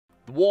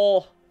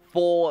War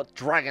for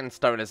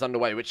Dragonstone is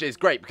underway, which is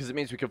great because it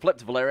means we can flip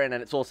to Valyrian,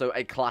 and it's also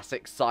a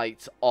classic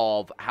site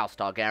of House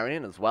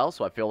Targaryen as well.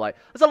 So I feel like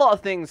there's a lot of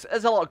things,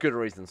 there's a lot of good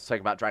reasons to talk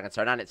about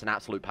Dragonstone, and it's an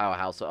absolute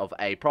powerhouse of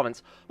a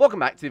province. Welcome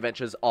back to the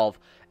adventures of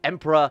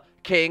Emperor,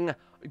 King,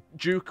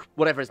 Duke,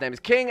 whatever his name is,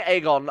 King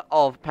Aegon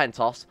of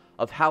Pentos,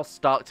 of House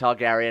Stark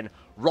Targaryen,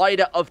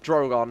 Rider of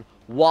Drogon,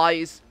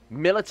 wise,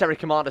 military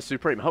commander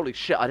supreme. Holy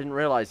shit, I didn't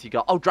realize he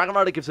got... Oh, Dragon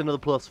Rider gives another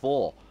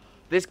 +4.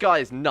 This guy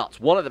is nuts.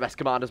 One of the best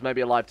commanders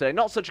maybe alive today.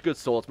 Not such a good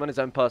swordsman. His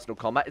own personal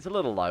combat is a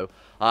little low,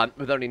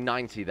 with only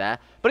 90 there.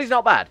 But he's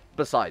not bad,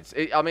 besides.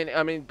 I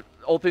mean,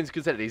 all things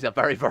considered, he's a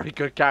very, very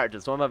good character,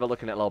 so I'm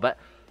overlooking it a little bit.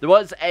 There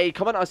was a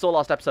comment I saw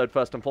last episode,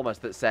 first and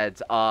foremost, that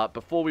said,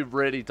 before we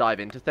really dive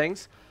into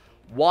things,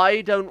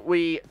 why don't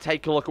we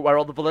take a look at where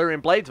all the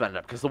Valyrian blades have ended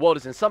up? Because the world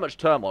is in so much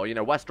turmoil. You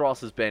know, Westeros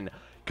has been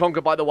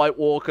conquered by the White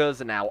Walkers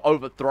and now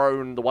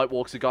overthrown. The White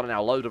Walkers have gone, and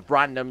now a load of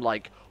random,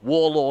 like,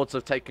 warlords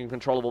have taken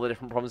control of all the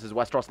different provinces of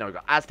Westeros. Now we've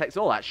got Aztecs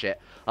and all that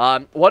shit.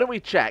 Why don't we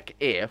check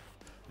if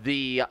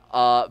the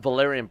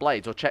Valyrian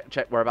blades, or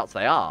check whereabouts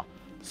they are.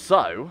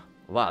 So,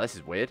 wow, this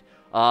is weird.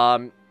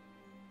 Let's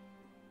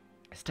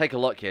take a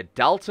look here.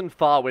 Dalton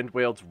Farwind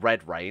wields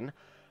Red Rain.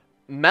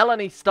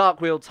 Melanie Stark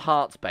wields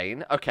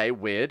Heartsbane. Okay,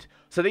 weird.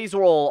 So these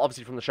are all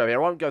obviously from the show here.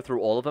 I won't go through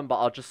all of them, but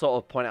I'll just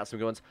sort of point out some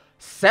good ones.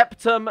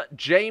 Septum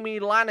Jaime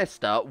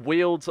Lannister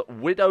wields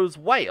Widow's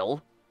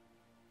Wail.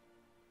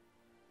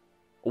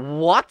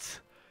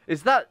 What?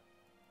 Is that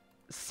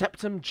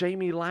Septum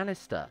Jaime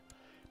Lannister?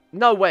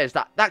 No way is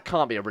that. That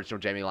can't be original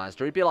Jaime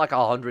Lannister. He'd be like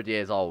 100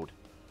 years old.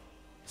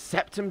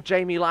 Septum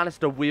Jaime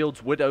Lannister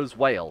wields Widow's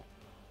Wail.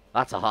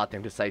 That's a hard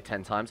thing to say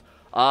 10 times.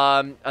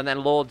 And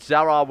then Lord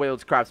Zara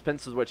wields Crab's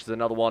Pincers, which is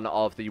another one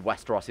of the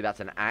Westerosi. That's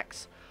an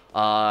axe.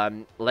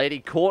 Lady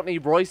Courtney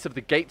Royce of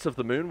the Gates of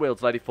the Moon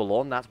wields Lady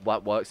Forlorn. That's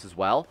what works as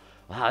well.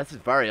 Wow, this is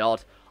very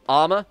odd.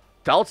 Armor.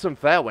 Dalton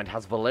Fairwind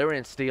has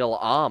Valyrian steel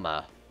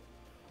armor.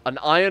 An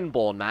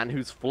Ironborn man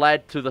who's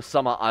fled to the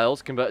Summer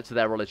Isles, converted to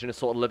their religion, is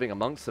sort of living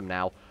amongst them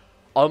now.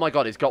 Oh my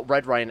god, he's got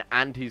Red Rain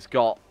and he's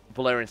got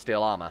Valyrian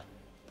steel armor.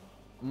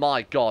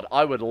 My god,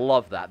 I would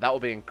love that. That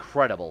would be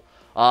incredible.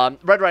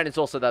 Red Rain is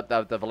also the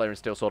Valyrian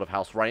steel sort of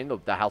house reign,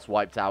 the house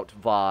wiped out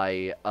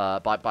by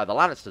the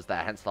Lannisters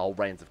there, hence the whole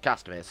Reigns of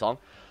Castamere song.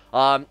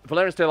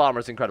 Valyrian steel armor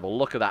is incredible.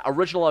 Look at that.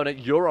 Original owner,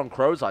 Euron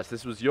Crow's Eyes.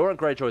 This was Euron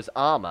Greyjoy's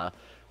armor,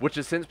 which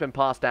has since been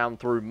passed down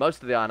through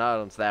most of the Iron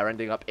Islands there,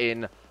 ending up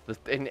in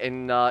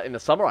the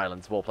Summer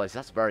Islands of all places.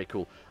 That's very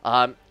cool.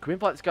 Can we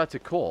invite this guy to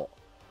court?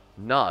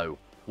 No.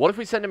 What if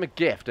we send him a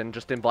gift and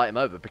just invite him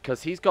over?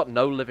 Because he's got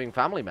no living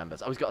family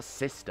members. Oh, he's got a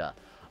sister.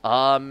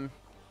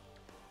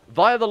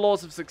 Via the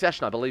laws of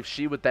succession, I believe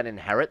she would then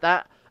inherit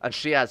that. And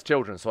she has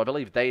children, so I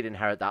believe they'd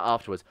inherit that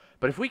afterwards.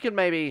 But if we can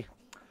maybe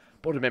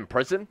put him in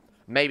prison,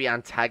 maybe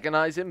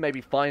antagonize him,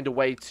 maybe find a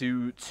way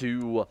to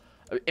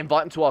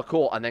invite him to our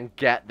court and then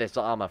get this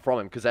armor from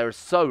him, because there is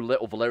so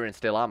little Valyrian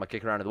steel armor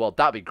kicking around in the world.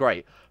 That'd be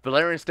great.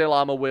 Valyrian steel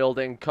armor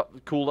wielding,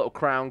 cool little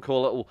crown,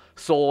 cool little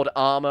sword,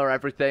 armor,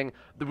 everything.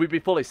 We'd be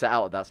fully set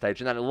out at that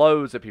stage. And then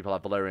loads of people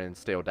have Valyrian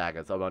steel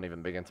daggers. I won't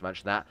even begin to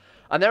mention that.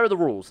 And there are the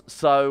rules.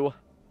 So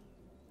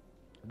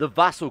the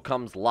vassal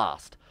comes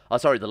last.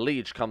 Sorry, the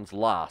liege comes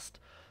last.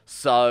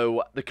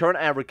 So the current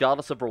heir,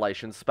 regardless of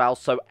relations,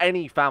 spouse, so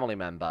any family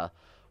member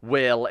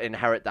will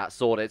inherit that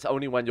sword. It's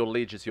only when your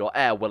liege is your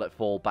heir will it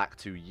fall back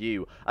to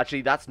you.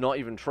 Actually, that's not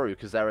even true,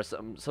 because there are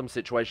some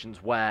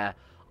situations where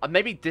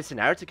maybe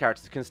disinherited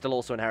characters can still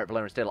also inherit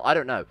Valyrian steel. I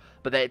don't know,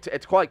 but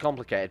it's quite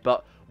complicated.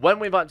 But when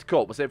we invite him to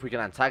court, we'll see if we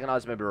can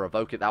antagonize, maybe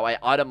revoke it that way.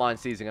 I don't mind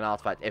seizing an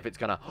artifact if it's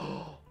gonna...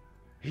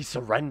 He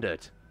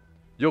surrendered.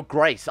 Your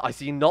Grace, I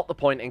see not the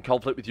point in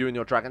conflict with you and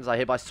your dragons. I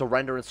hereby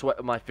surrender and sweat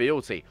with my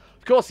fealty.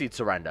 Of course he'd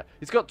surrender.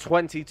 He's got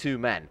 22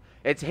 men.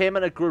 It's him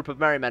and a group of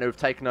merry men who've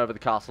taken over the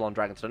castle on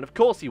Dragonstone. Of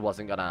course he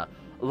wasn't gonna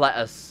let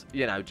us,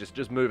 you know,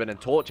 just move in and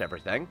torch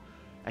everything.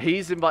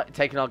 He's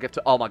taking our gift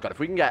to... Oh my god, if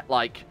we can get,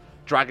 like,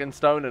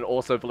 Dragonstone and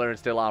also Valyrian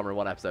steel armor in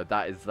one episode,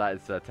 that is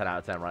 10 out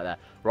of 10 right there.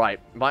 Right,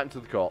 invite him to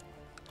the court.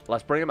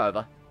 Let's bring him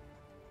over.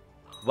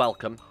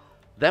 Welcome.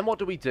 Then what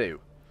do we do?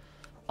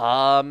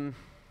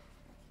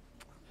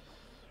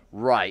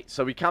 Right,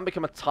 so we can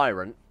become a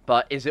tyrant,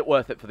 but is it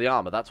worth it for the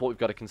armor? That's what we've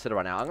got to consider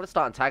right now. I'm going to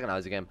start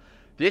antagonizing him.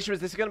 The issue is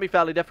this is going to be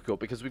fairly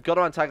difficult, because we've got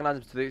to antagonize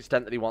him to the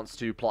extent that he wants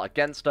to plot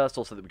against us,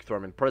 also that we can throw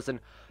him in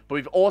prison. But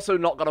we've also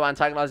not got to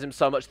antagonize him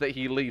so much that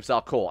he leaves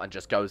our court and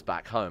just goes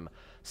back home.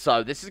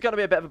 So this is going to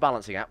be a bit of a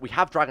balancing act. We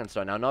have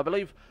Dragonstone now, and I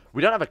believe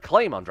we don't have a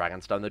claim on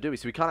Dragonstone, though, do we?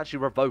 So we can't actually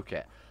revoke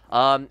it.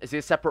 Is he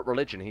a separate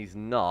religion? He's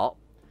not.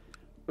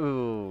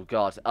 Ooh,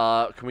 God.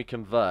 Can we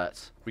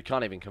convert? We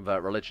can't even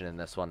convert religion in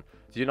this one.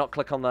 Do you not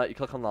click on the... You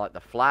click on, like, the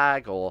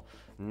flag, or...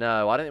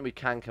 No, I don't think we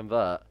can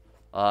convert.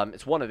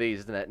 It's one of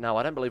these, isn't it? No,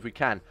 I don't believe we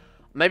can.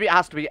 Maybe it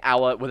has to be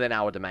within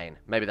our domain.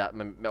 Maybe that...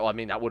 I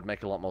mean, that would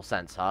make a lot more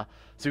sense, huh?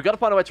 So we've got to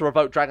find a way to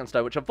revoke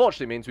Dragonstone, which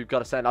unfortunately means we've got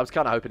to send... I was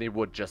kind of hoping he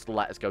would just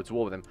let us go to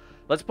war with him.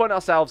 Let's appoint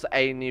ourselves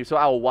a new... So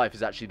our wife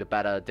is actually the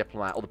better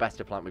diplomat, or the best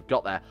diplomat we've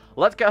got there.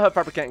 Let's get her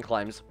fabricating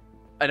claims.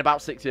 In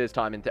about 6 years'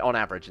 time, on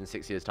average, in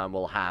 6 years' time,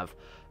 we'll have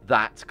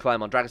that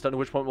claim on Dragonstone, at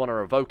which point we want to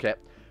revoke it.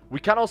 We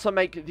can also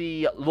make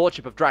the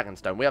Lordship of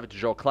Dragonstone. We have a de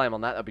jure claim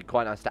on that. That'd be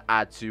quite nice to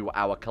add to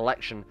our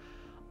collection.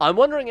 I'm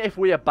wondering if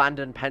we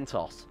abandon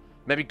Pentos.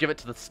 Maybe give it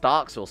to the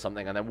Starks or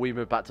something, and then we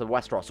move back to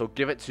Westeros. Or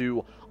give it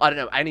to, I don't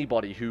know,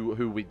 anybody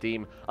who we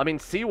deem... I mean,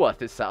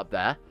 Seaworth is set up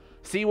there.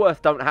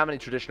 Seaworth don't have any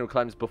traditional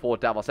claims before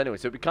Davos anyway,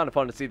 so it'd be kind of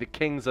fun to see the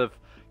King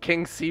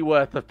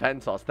Seaworth of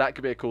Pentos. That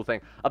could be a cool thing.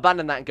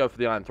 Abandon that and go for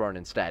the Iron Throne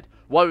instead.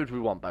 Why would we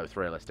want both,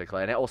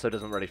 realistically? And it also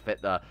doesn't really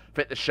fit the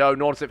show,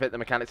 nor does it fit the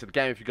mechanics of the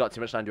game. If you've got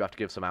too much land, you have to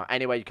give some out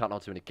anyway. You can't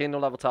hold too many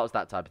kingdom level titles,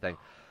 that type of thing.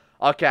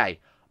 Okay.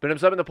 Been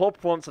observing the poor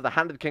performance of the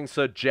Hand of the King,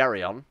 Sir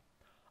Geryon.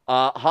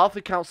 Half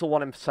the council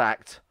want him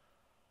sacked.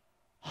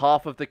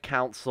 Half of the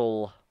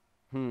council...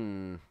 I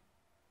mean,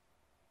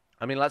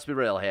 let's be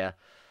real here.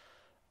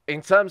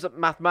 In terms of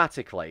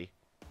mathematically,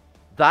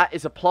 that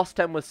is a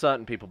 +10 with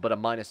certain people, but a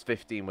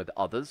 -15 with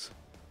others.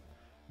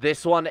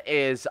 This one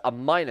is a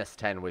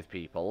 -10 with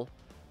people,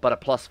 but a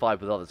 +5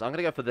 with others. I'm going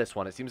to go for this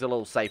one. It seems a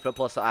little safer,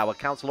 plus our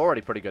council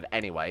already pretty good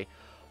anyway.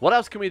 What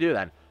else can we do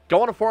then?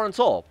 Go on a foreign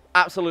tour.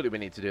 Absolutely, we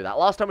need to do that.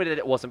 Last time we did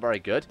it, wasn't very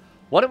good.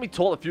 Why don't we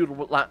tour the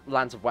feudal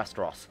lands of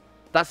Westeros?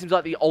 That seems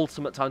like the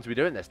ultimate time to be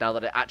doing this, now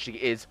that it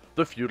actually is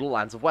the feudal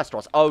lands of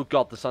Westeros. Oh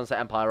god, the Sunset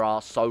Empire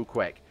are so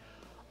quick.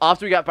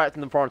 After we get back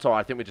from the foreign tour,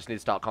 I think we just need to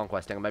start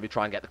conquesting and maybe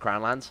try and get the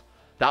Crown Lands.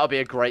 That would be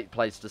a great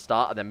place to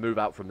start and then move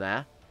out from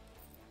there.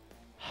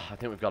 I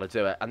think we've got to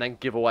do it. And then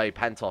give away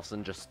Pentos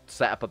and just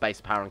set up a base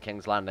of power in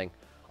King's Landing.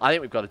 I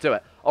think we've got to do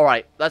it.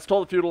 Alright, let's tour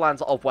the feudal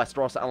lands of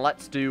Westeros and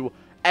let's do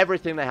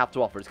everything they have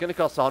to offer. It's going to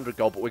cost 100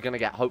 gold, but we're going to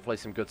get hopefully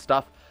some good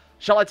stuff.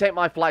 Shall I take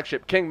my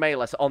flagship, King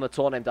Maelys, on the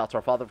tour named after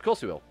our father? Of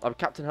course we will. I'm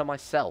captain her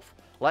myself.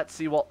 Let's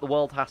see what the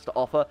world has to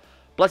offer.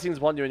 Blessings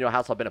upon you and your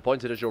house. I've been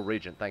appointed as your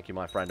regent. Thank you,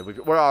 my friend.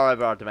 We're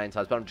over our domain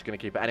size, but I'm just going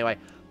to keep it anyway.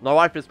 My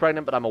wife is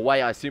pregnant, but I'm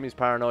away. I assume he's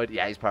paranoid.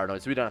 Yeah, he's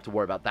paranoid, so we don't have to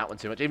worry about that one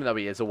too much, even though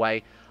he is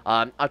away.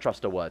 I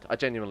trust her word. I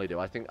genuinely do.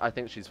 I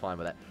think she's fine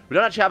with it. We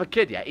don't actually have a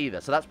kid yet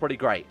either, so that's pretty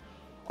great.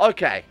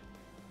 Okay.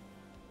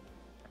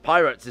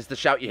 Pirates is the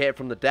shout you hear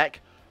from the deck.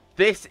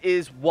 This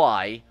is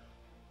why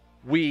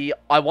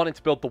I wanted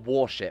to build the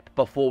warship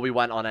before we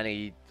went on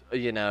any,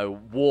 you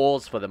know,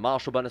 wars for the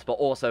martial bonus, but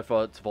also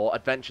for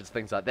adventures,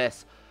 things like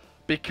this.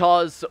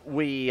 Because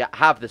we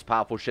have this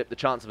powerful ship, the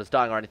chance of us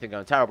dying or anything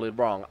going terribly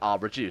wrong are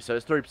reduced. So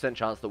it's 3%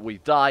 chance that we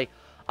die,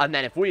 and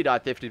then if we die,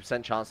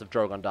 50% chance of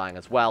Drogon dying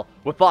as well.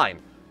 We're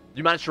fine.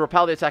 You managed to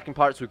repel the attacking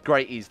pirates with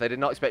great ease. They did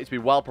not expect you to be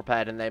well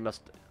prepared, and they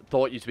must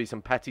thought you to be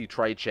some petty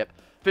trade ship.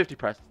 50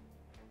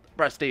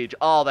 prestige.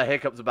 Oh, the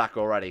hiccups are back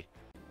already.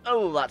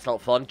 Oh, that's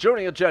not fun.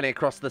 During your journey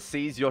across the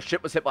seas, your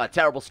ship was hit by a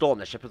terrible storm.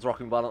 The ship was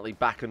rocking violently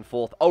back and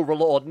forth. Oh,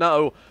 Lord,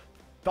 no.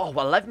 Oh,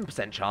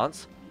 11%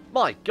 chance.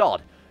 My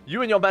God.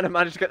 You and your men have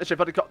managed to get the ship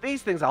under control.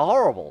 These things are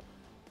horrible.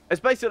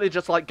 It's basically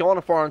just like, go on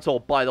a foreign tour.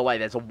 By the way,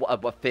 there's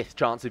a fifth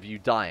chance of you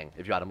dying,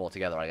 if you had them all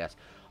together, I guess.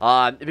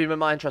 If you've been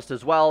my interest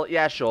as well,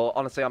 yeah, sure.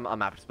 Honestly, I'm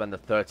happy to spend the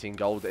 13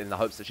 gold in the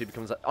hopes that she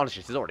becomes...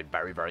 Honestly, she's already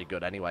very, very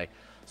good anyway.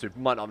 So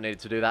we might not have needed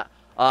to do that.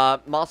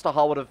 Master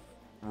Harwood of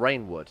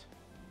Rainwood.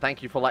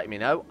 Thank you for letting me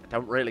know. I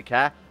don't really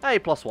care. Hey,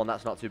 +1,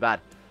 that's not too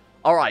bad.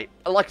 Alright,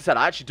 like I said,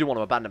 I actually do want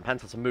to abandon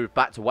Pentos and move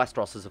back to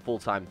Westeros as a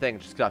full-time thing,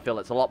 just because I feel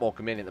it's a lot more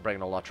convenient than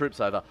bringing all our troops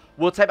over.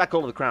 We'll take back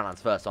all of the Crown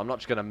Lands first, so I'm not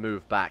just going to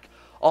move back.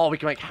 Oh, we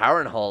can make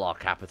Harrenhal our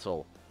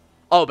capital.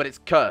 Oh, but it's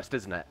cursed,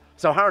 isn't it?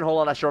 So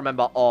Harrenhal, unless you're a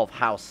member of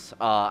House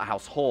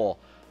Hoare,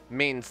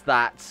 means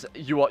that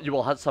you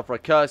will suffer a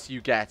curse.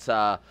 You get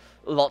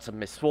lots of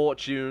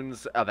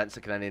misfortunes, events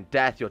that can end in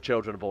death. Your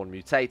children are born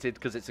mutated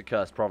because it's a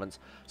cursed province.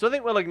 So I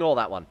think we'll ignore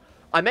that one.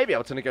 I may be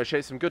able to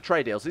negotiate some good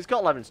trade deals. He's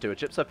got 11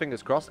 stewardship, so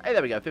fingers crossed. Hey,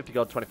 there we go. 50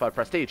 gold, 25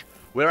 prestige.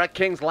 We're at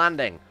King's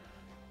Landing.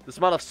 The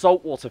smell of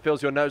salt water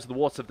fills your nose, and the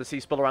waters of the sea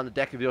spill around the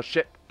deck of your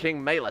ship,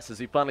 King Maelys, as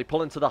you finally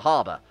pull into the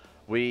harbour.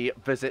 We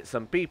visit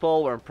some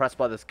people. We're impressed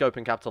by the scope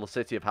and capital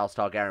city of House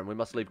Targaryen. We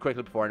must leave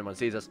quickly before anyone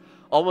sees us.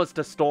 Almost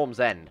to Storm's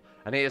End.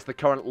 And he is the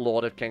current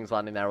Lord of King's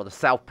Landing there, or the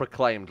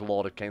self-proclaimed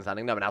Lord of King's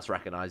Landing. No one else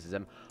recognises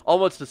him.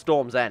 Almost to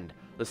Storm's End,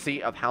 the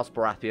seat of House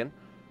Baratheon.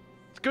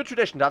 It's a good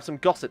tradition to have some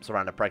gossips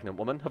around a pregnant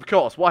woman. Of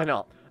course, why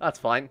not? That's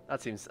fine.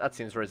 That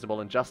seems reasonable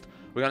and just.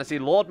 We're going to see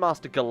Lord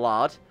Master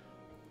Gallard.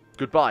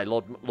 Goodbye,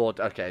 Lord.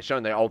 Okay,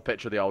 showing the old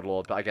picture of the old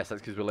Lord, but I guess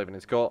that's because we live in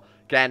his court.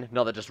 Again,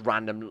 another just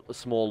random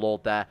small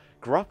Lord there.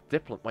 Gruff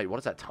Diplomat. Wait, what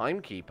is that?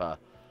 Timekeeper.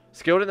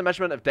 Skilled in the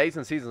measurement of days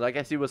and seasons. I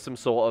guess he was some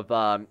sort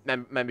of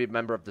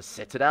member of the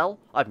Citadel.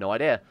 I have no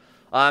idea.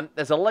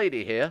 There's a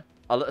lady here,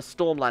 a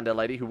Stormlander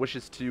lady who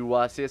wishes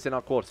to see us in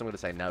our quarters. I'm going to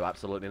say no,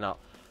 absolutely not.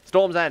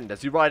 Storm's End.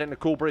 As you ride in, the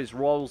cool breeze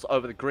rolls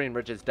over the green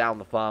ridges down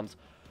the farms.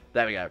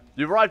 There we go.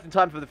 You've arrived in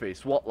time for the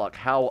feast. What luck.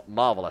 How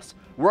marvellous.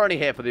 We're only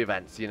here for the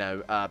events, you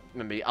know,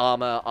 maybe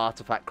armor,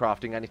 artifact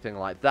crafting, anything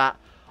like that.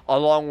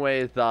 Along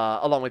with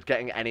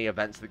getting any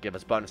events that give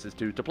us bonuses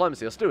to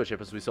diplomacy or stewardship,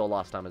 as we saw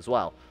last time as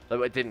well.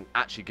 Though it didn't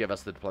actually give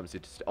us the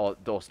diplomacy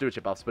or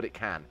stewardship buffs, but it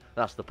can.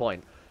 That's the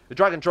point. The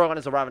dragon Drogon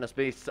is a ravenous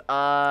beast.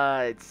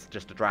 It's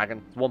just a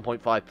dragon.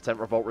 1.5%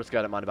 revolt risk.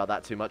 I don't mind about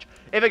that too much.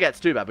 If it gets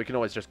too bad, we can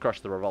always just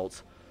crush the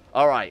revolts.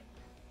 Alright.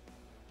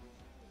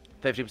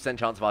 50%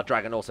 chance of our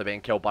dragon also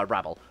being killed by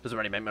rabble. Doesn't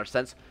really make much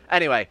sense.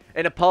 Anyway,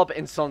 in a pub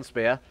in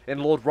Sunspear, in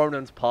Lord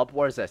Ronan's pub,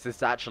 where is this? This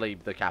is actually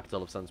the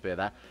capital of Sunspear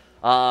there.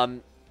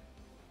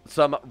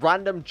 Some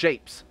random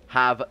japes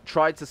have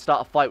tried to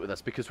start a fight with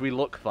us because we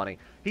look funny.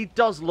 He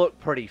does look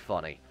pretty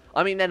funny.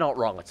 I mean, they're not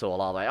wrong at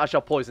all, are they? I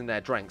shall poison their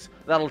drinks.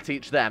 That'll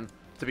teach them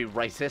to be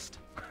racist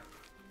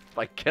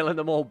by killing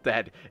them all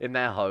dead in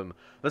their home.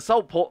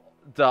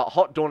 The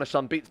hot Dornish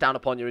sun beats down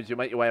upon you as you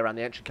make your way around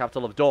the ancient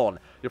capital of Dorne.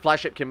 Your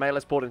flagship King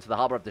Maelys poured into the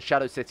harbour of the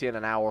Shadow City in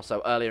an hour or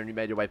so earlier, and you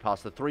made your way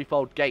past the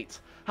threefold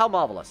gates. How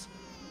marvellous.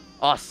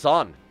 Our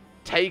son,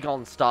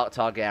 Taegon Stark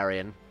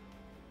Targaryen.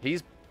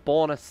 He's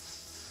born a...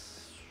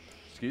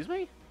 Excuse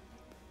me?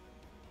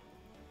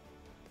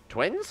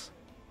 Twins?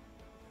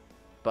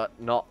 But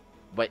not...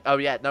 Wait, oh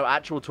yeah, no,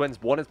 actual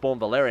twins. One is born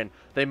Valyrian.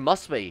 They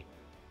must be.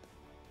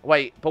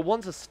 Wait, but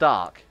one's a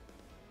Stark.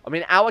 I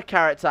mean, our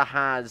character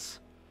has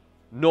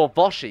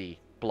Norvoshi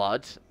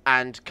blood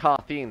and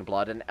Carthene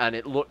blood, and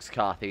it looks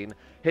Carthene.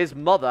 His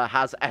mother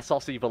has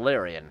Essos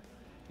Valyrian.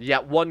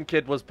 Yet one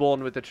kid was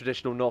born with the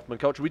traditional Northman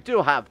culture. We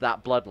do have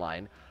that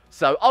bloodline.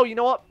 So, oh, you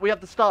know what? We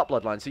have the Stark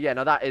bloodline. So, yeah,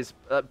 no, that is...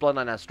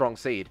 bloodline has strong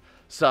seed.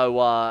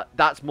 So,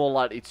 that's more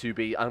likely to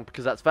be...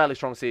 because that's fairly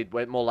strong seed,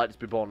 we're more likely to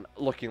be born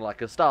looking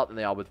like a Stark than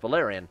they are with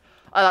Valyrian.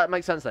 That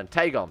makes sense then.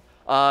 Taegon.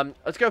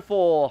 Let's go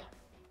for...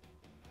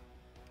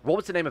 What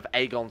was the name of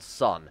Aegon's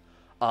son?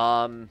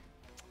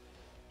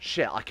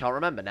 Shit, I can't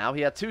remember now.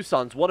 He had two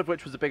sons, one of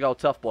which was a big old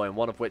tough boy, and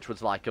one of which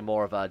was like a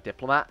more of a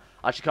diplomat.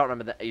 I actually can't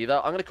remember that either.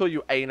 I'm going to call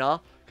you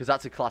Aenar, because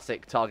that's a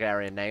classic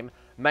Targaryen name.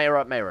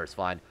 Mayra is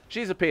fine.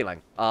 She's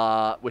appealing,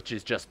 which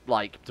is just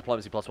like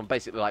diplomacy plus one,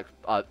 basically like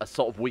a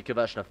sort of weaker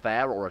version of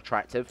fair or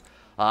attractive.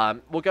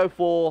 We'll go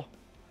for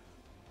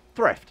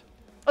thrift.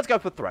 Let's go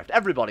for thrift.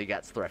 Everybody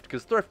gets thrift,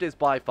 because thrift is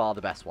by far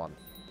the best one.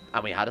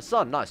 And we had a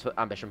son. Nice.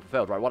 Ambition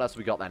fulfilled. Right, what else have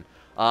we got then?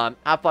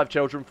 Have 5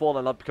 children. Fall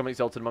in love, become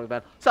exalted among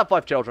men. Let's have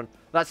 5 children.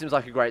 That seems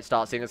like a great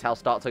start, seeing as how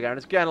Stark Targaryen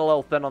is getting a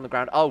little thin on the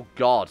ground. Oh,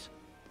 God.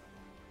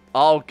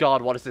 Oh,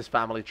 God, what is this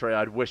family tree?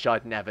 I wish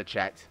I'd never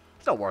checked.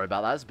 Let's not worry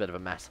about that. It's a bit of a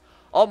mess.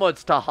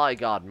 Onwards to High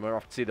Garden. We're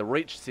off to see the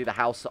Reach, see the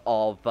house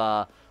of...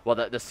 well,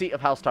 the seat of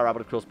House Tyrell,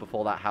 but of course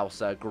before that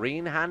House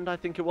Greenhand, I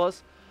think it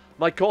was.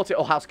 My courtier...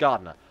 or House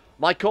Gardener.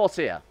 My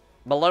courtier,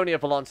 Melonia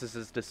Volantis,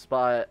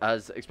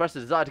 has expressed a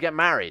desire to get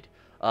married.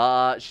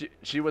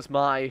 She was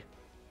my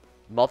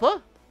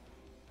mother?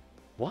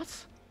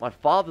 What? My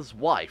father's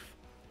wife?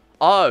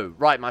 Oh,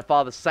 right, my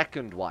father's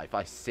second wife.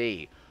 I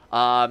see.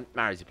 Marry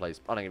you,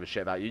 please. I don't give a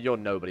shit about you. You're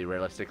nobody,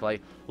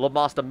 realistically. Lord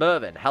Master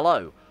Mervyn,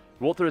 hello.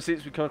 We walk through the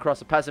seats, we come across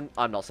a peasant.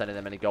 I'm not sending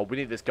them any gold. We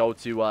need this gold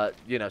to,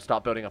 you know,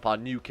 start building up our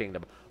new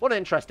kingdom. What an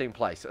interesting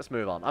place. Let's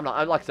move on.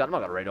 Like I said, I'm not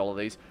going to read all of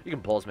these. You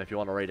can pause them if you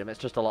want to read them. It's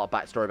just a lot of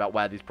backstory about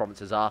where these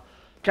provinces are.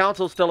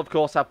 Council still, of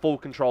course, have full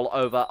control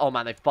over... Oh,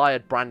 man, they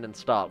fired Brandon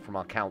Stark from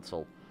our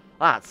council.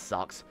 That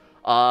sucks.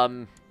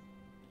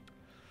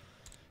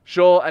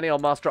 Sure, any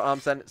old Master at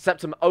Arms then.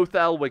 Septum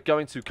Othel, we're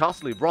going to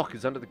Castle Rock,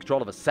 is under the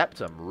control of a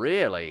Septum.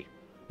 Really?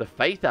 The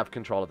Faith have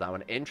control of that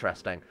one.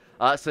 Interesting.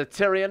 So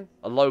Tyrion,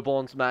 a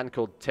lowborn man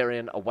called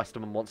Tyrion, a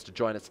Westerman, wants to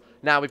join us.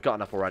 Now we've got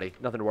enough already.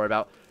 Nothing to worry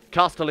about.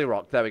 Castle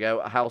Rock, there we go.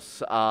 A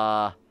house,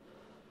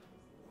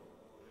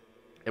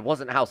 It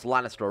wasn't House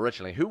Lannister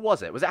originally. Who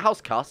was it? Was it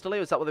House Casterly?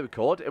 Was that what they were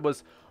called? It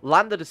was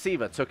Land the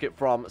Deceiver took it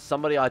from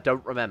somebody I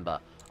don't remember.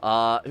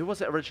 Who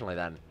was it originally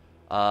then?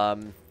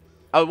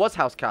 Oh, it was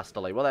House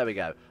Casterly. Well, there we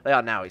go. They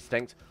are now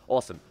extinct.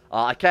 Awesome.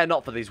 I care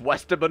not for these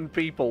Westerman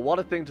people. What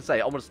a thing to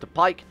say. Onwards to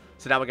Pike.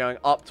 So now we're going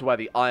up to where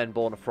the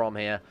Ironborn are from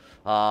here.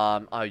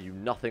 I owe you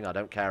nothing. I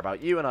don't care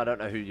about you, and I don't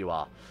know who you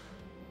are.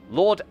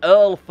 Lord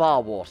Earl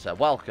Farwater.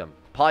 Welcome.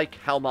 Pike,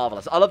 how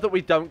marvellous. I love that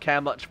we don't care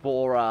much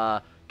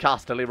for...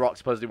 Casterly Rock,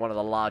 supposedly one of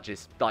the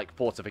largest, like,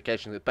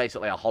 fortifications. It's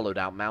basically a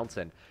hollowed-out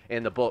mountain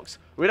in the books.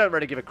 We don't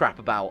really give a crap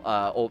about,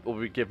 or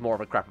we give more of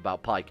a crap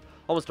about Pike.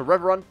 Almost to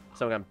Riverrun,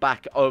 so we're going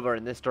back over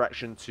in this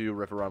direction to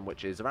Riverrun,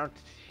 which is around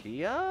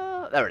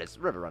here. There it is,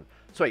 Riverrun.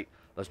 Sweet.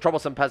 Those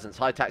troublesome peasants,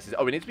 high taxes.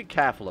 Oh, we need to be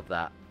careful of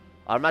that.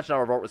 I imagine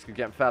our revolt risk is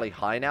getting fairly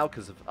high now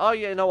because of... Oh,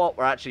 yeah, you know what?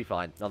 We're actually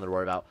fine. Nothing to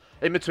worry about.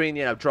 In between,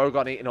 you know,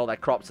 Drogon eating all their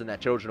crops and their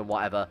children and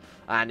whatever,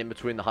 and in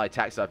between the high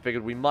taxes, I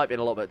figured we might be in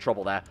a little bit of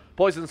trouble there.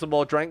 Poison some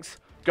more drinks.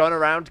 Going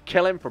around,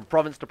 killing from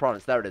province to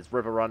province. There it is,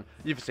 Riverrun.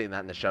 You've seen that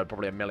in the show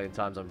probably a million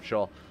times, I'm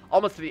sure.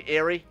 Almost to the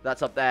Eyrie.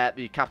 That's up there,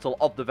 the capital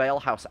of the Vale,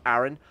 House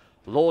Arryn.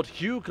 Lord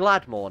Hugh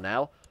Gladmore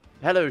now.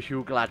 Hello,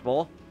 Hugh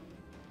Gladmore.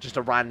 Just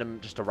a random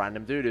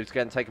dude who's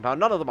getting taken power.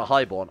 None of them are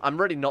highborn. I'm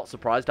really not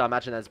surprised. I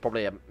imagine there's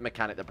probably a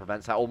mechanic that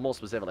prevents that. Or more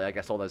specifically, I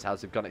guess all those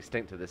houses have gone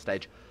extinct at this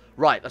stage.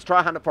 Right, let's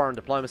try a hand at foreign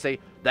diplomacy.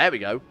 There we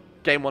go.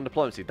 Game 1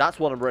 diplomacy. That's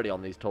what I'm really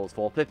on these tours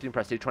for. 15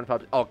 prestige,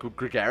 25... Oh,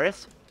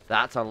 gregarious.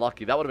 That's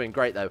unlucky. That would have been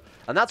great, though.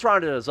 And that's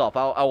rounded us off.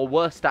 Our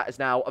worst stat is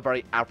now a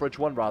very average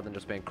one, rather than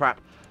just being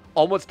crap.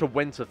 Onwards to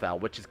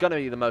Winterfell, which is going to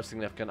be the most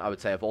significant, I would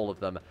say, of all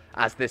of them,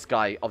 as this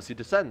guy obviously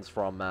descends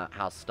from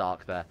House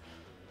Stark there.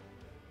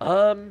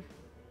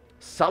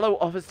 Salo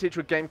offers to teach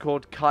a game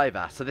called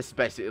Kaiva. So this is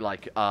basically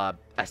like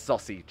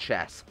Essosi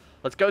chess.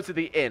 Let's go to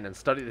the inn and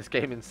study this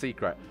game in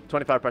secret.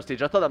 25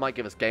 prestige. I thought that might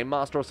give us Game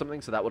Master or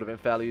something, so that would have been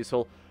fairly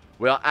useful.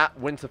 We are at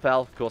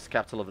Winterfell, of course, the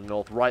capital of the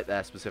north, right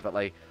there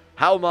specifically.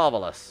 How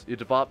marvelous. You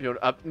depart beyond...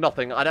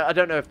 nothing. I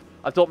don't know if...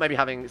 I thought maybe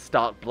having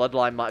Stark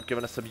Bloodline might have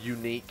given us some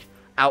unique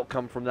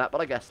outcome from that, but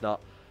I guess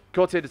not.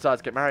 Courtier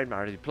decides to get married.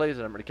 Married, please.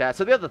 I don't really care.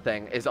 So the other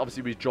thing is,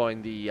 obviously, we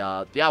joined the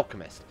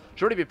Alchemist.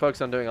 Should really be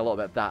focused on doing a little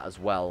bit of that as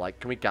well. Like,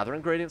 can we gather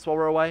ingredients while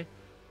we're away?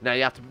 No,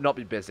 you have to not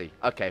be busy.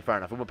 Okay, fair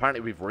enough. And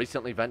apparently we've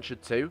recently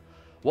ventured too.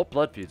 What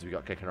blood feuds have we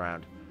got kicking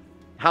around?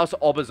 House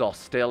Obazos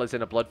still is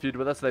in a blood feud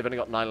with us. They've only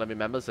got 9 living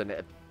members, and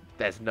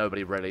there's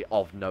nobody really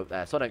of note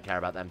there, so I don't care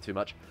about them too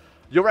much.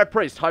 Your Red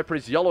Priest, High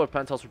Priest Yolo of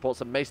Pentos reports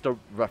that Maester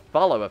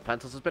Raffalo of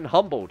Pentos has been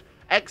humbled.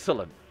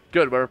 Excellent.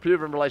 Good, we're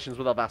improving relations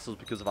with our vassals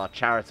because of our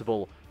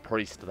charitable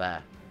priest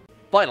there.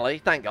 Finally,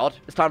 thank God,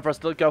 it's time for us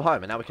to go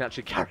home, and now we can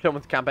actually carry on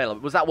with the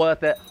campaign. Was that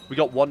worth it? We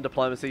got 1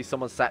 diplomacy,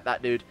 someone sacked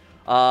that dude.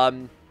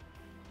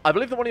 I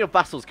believe that one of your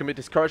vassals can be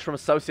discouraged from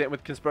associating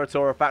with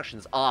conspiratorial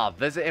factions.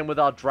 Visit him with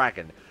our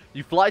dragon.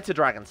 You fly to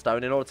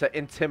Dragonstone in order to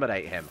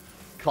intimidate him.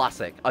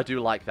 Classic. I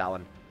do like that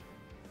one.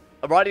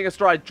 Riding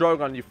astride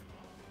Drogon, you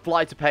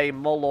fly to pay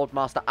Mole Lord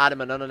Master Adam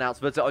an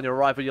unannounced visit. On your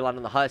arrival, you land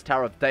on the highest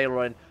tower of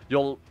Daeron,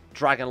 your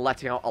dragon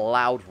letting out a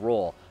loud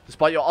roar.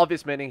 Despite your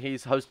obvious meaning,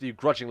 he's hosted you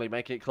grudgingly,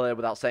 making it clear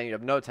without saying you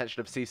have no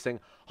intention of ceasing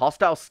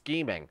hostile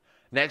scheming.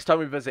 Next time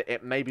we visit,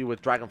 it may be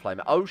with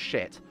Dragonflame. Oh,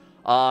 shit.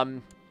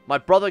 My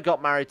brother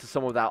got married to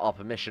someone without our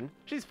permission.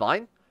 She's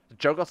fine.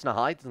 Joe got in a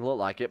hide. Doesn't look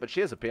like it, but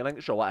she is appealing.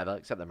 Sure, whatever.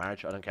 Except the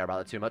marriage. I don't care about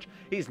that too much.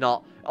 He's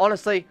not.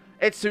 Honestly,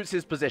 it suits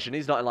his position.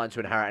 He's not in line to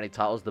inherit any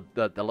titles, the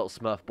little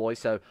Smurf boy,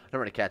 so I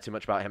don't really care too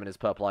much about him and his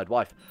purple-eyed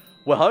wife.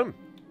 We're home.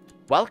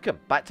 Welcome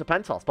back to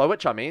Pentos, by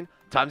which I mean,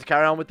 time to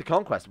carry on with the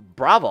conquest.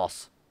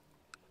 Bravos.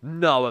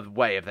 No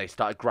way have they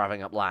started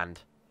grabbing up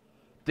land.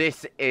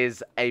 This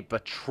is a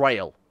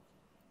betrayal.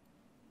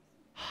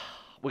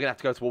 We're going to have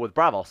to go to war with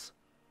Bravos.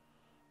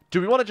 Do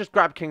we want to just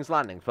grab King's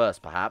Landing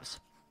first, perhaps?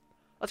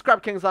 Let's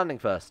grab King's Landing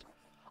first.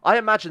 I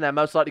imagine they're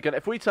most likely going to...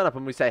 If we turn up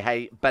and we say,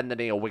 hey, bend the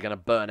knee or we're going to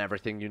burn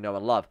everything you know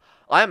and love,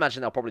 I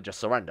imagine they'll probably just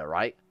surrender,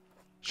 right?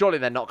 Surely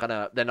they're not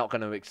going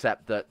to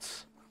accept that,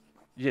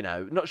 you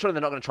know... Surely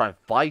they're not going to try and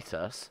fight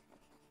us.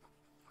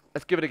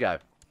 Let's give it a go.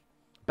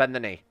 Bend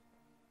the knee.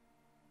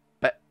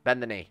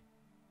 Bend the knee.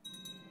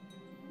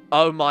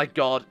 Oh my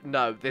god,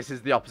 no. This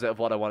is the opposite of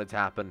what I wanted to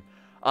happen.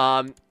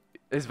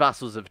 His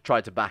vassals have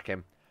tried to back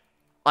him.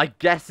 I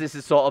guess this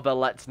is sort of a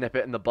let's nip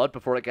it in the bud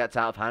before it gets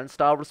out of hand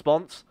style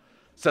response.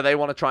 So they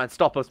want to try and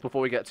stop us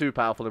before we get too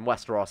powerful in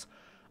Westeros.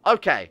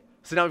 Okay,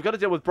 so now we've got to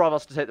deal with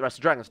Bravos to take the rest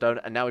of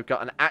Dragonstone, and now we've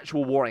got an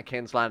actual war in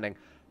King's Landing.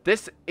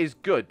 This is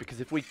good, because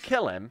if we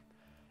kill him,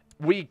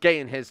 we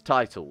gain his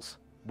titles,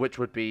 which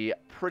would be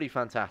pretty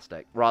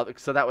fantastic.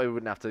 So that way we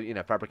wouldn't have to, you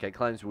know, fabricate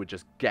claims, we would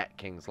just get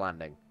King's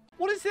Landing.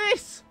 What is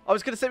this? I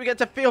was going to say we get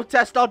to field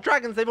test our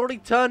dragons, they've already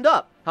turned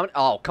up. How many?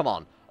 Oh, come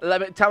on.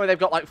 Tell me they've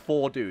got like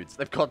 4 dudes.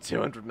 They've got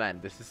 200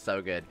 men. This is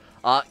so good.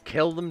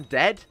 Kill them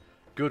dead?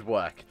 Good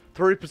work.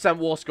 3%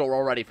 war score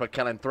already for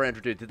killing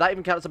 300 dudes. Did that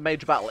even count as a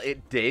major battle?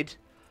 It did.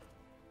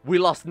 We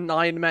lost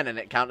 9 men and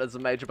it counted as a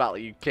major battle. Are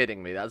you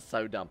kidding me? That's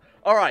so dumb.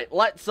 Alright,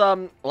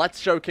 let's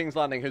show King's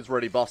Landing who's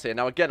really boss here.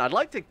 Now again, I'd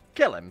like to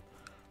kill him.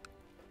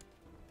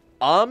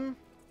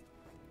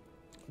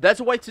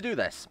 There's a way to do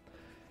this.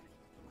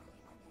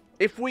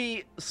 If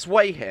we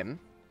sway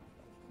him,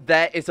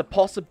 there is a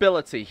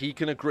possibility he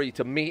can agree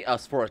to meet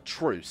us for a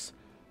truce.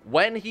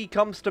 When he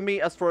comes to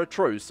meet us for a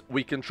truce,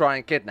 we can try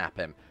and kidnap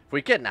him. If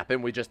we kidnap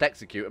him, we just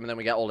execute him and then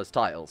we get all his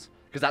titles.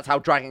 Because that's how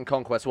Dragon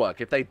Conquest work.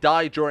 If they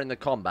die during the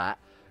combat,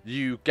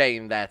 you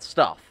gain their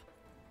stuff.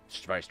 It's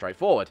just very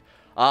straightforward.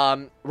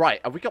 Right,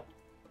 have we got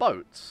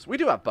boats? We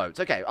do have boats.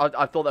 Okay,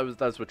 I thought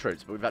those were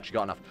troops, but we've actually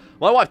got enough.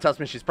 My wife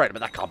tells me she's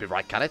pregnant, but that can't be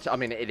right, can it? I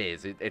mean, it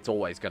is. It's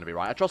always going to be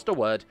right. I trust her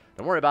word.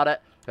 Don't worry about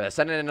it. They're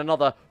sending in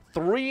another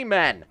 3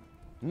 men.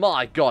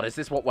 My god, is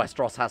this what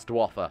Westeros has to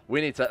offer?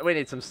 We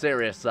need some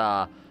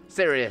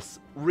serious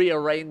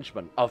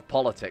rearrangement of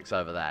politics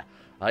over there.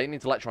 You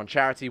need to lecture on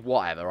charity,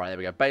 whatever. Right, there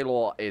we go.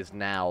 Baelor is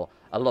now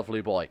a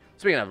lovely boy.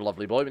 Speaking of a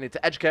lovely boy, we need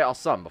to educate our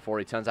son before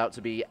he turns out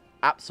to be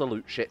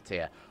absolute shit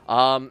tier.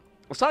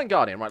 Silent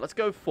Guardian, right, let's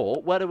go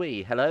for... Where are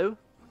we? Hello?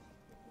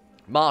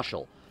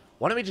 Marshal.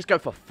 Why don't we just go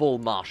for full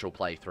Marshal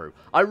playthrough?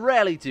 I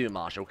rarely do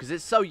Marshal, because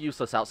it's so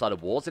useless outside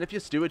of wars, and if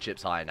your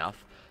stewardship's high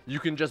enough, you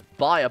can just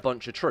buy a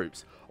bunch of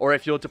troops. Or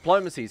if your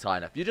diplomacy's high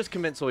enough, you just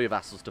convince all your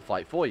vassals to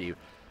fight for you.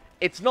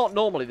 It's not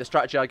normally the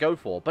strategy I go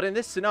for, but in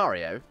this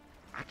scenario,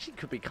 actually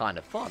could be kind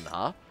of fun,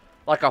 huh?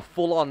 Like a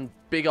full-on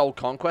big old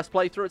conquest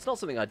playthrough. It's not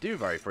something I do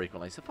very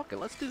frequently, so fuck it,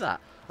 let's do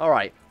that.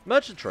 Alright,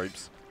 merchant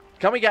troops.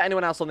 Can we get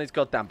anyone else on these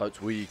goddamn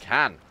boats? We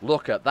can.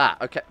 Look at that.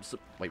 Okay, so,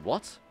 wait,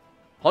 what?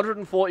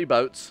 140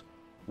 boats,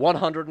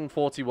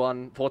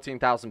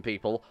 14,000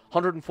 people,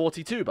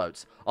 142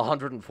 boats,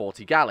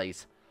 140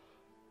 galleys.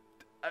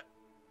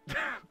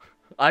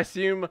 I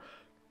assume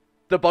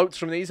the boats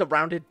from these are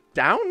rounded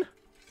down?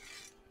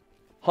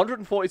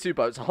 142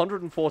 boats,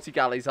 140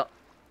 galleys.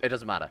 It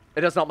doesn't matter.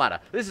 It does not matter.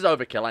 This is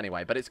overkill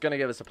anyway, but it's going to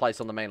give us a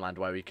place on the mainland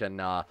where we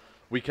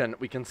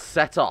can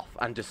set off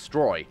and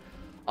destroy.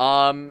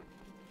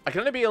 It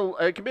can be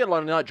a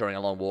lonely night during a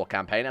long war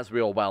campaign, as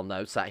we all well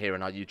know, sat here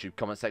in our YouTube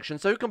comment section.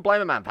 So who can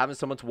blame a man for having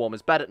someone to warm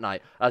his bed at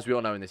night, as we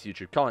all know in this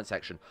YouTube comment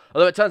section?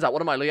 Although it turns out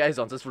one of my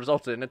liaisons has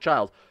resulted in a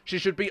child. She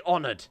should be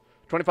honoured.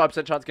 25%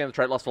 chance of getting the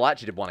trait lostful. I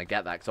actually did want to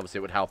get that, because obviously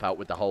it would help out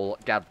with the whole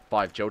Gad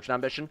 5 children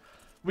ambition.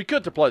 We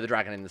could deploy the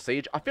dragon in the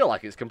siege. I feel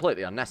like it's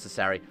completely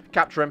unnecessary.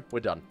 Capture him, we're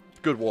done.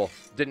 Good war.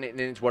 Didn't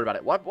need to worry about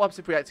it. What happens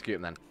if we execute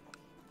him then?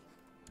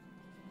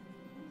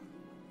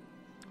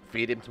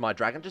 Feed him to my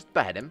dragon, just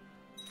behead him.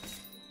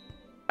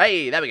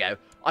 Hey, there we go.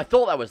 I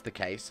thought that was the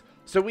case.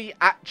 So we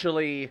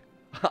actually...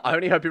 I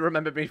only hope he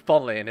remembered me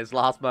fondly in his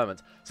last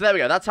moments. So there we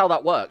go. That's how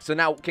that works. So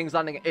now King's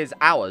Landing is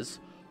ours.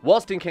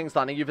 Whilst in King's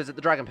Landing, you visit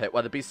the Dragon Pit,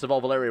 where the beasts of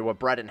all Valyria were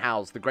bred and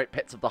housed. The great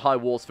pits of the high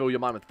walls fill your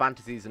mind with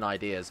fantasies and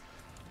ideas.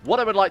 What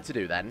I would like to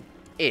do then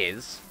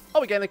is...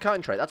 Oh, we're getting the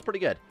kind trait. That's pretty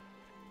good.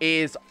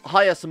 Is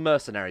hire some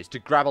mercenaries to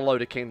grab a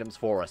load of kingdoms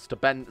for us.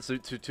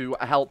 To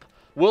help.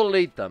 We'll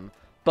lead them.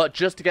 But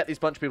just to get these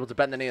bunch of people to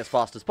bend the knee as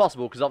fast as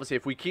possible, because obviously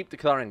if we keep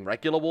declaring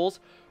regular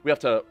wars, we have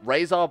to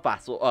raise our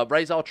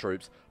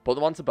troops, put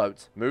them onto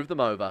boats, move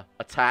them over,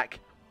 attack,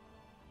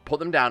 put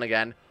them down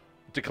again,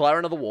 declare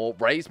another war,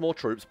 raise more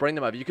troops, bring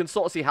them over. You can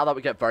sort of see how that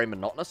would get very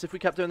monotonous if we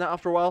kept doing that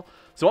after a while.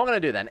 So what I'm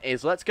going to do then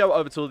is let's go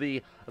over to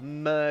the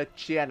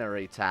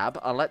Mercenary tab,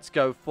 and let's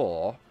go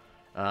for...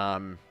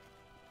 it's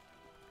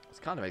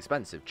kind of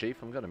expensive,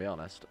 Chief, I'm going to be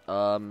honest.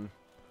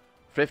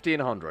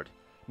 1,500.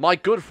 My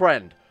good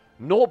friend...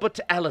 Norbert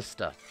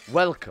Ellister,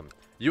 welcome.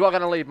 You are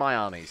going to lead my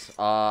armies,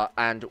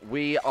 and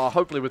we are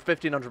hopefully with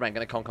 1,500 men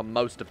going to conquer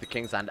most of the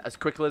King's Land as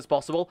quickly as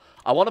possible.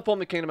 I want to form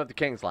the Kingdom of the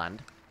King's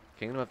Land.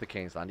 Kingdom of the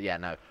King's Land, yeah,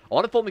 no. I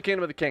want to form the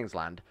Kingdom of the King's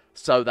Land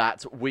so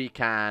that we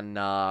can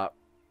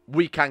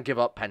give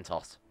up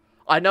Pentos.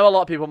 I know a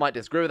lot of people might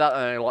disagree with that,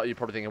 and a lot of you are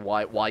probably thinking,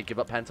 why give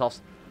up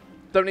Pentos?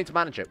 Don't need to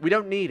manage it. We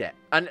don't need it.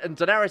 And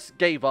Daenerys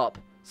gave up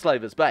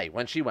Slaver's Bay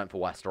when she went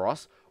for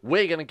Westeros.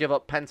 We're going to give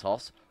up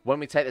Pentos when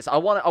we take this. I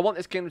want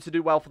this kingdom to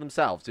do well for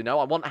themselves, you know?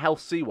 I want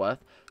House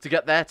Seaworth to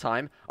get their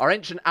time. Our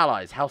ancient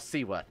allies, House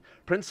Seaworth.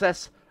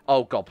 Princess...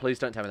 Oh, God, please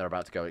don't tell me they're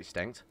about to go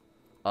extinct.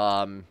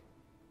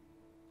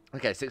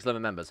 Okay, 6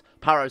 living members.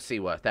 Paro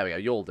Seaworth. There we go.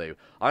 You'll do.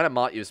 I'm going to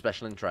mark you as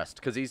special interest,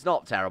 because he's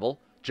not terrible.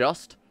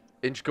 Just.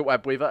 Intricate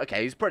Web Weaver.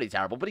 Okay, he's pretty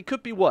terrible, but he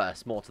could be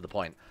worse, more to the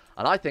point.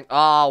 And I think...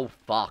 Oh,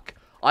 fuck.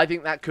 I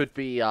think that could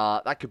be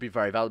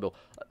very valuable.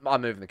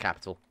 I'm moving the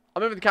capital.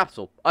 I'm moving the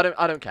capital. I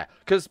don't care.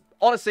 Because,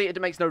 honestly, it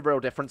makes no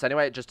real difference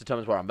anyway. It just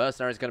determines where our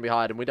mercenaries are going to be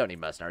hired, and we don't need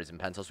mercenaries in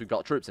Pentos. We've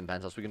got troops in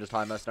Pentos. We can just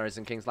hire mercenaries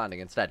in King's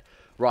Landing instead.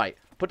 Right.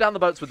 Put down the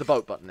boats with the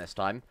boat button this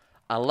time,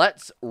 and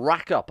let's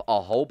rack up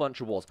a whole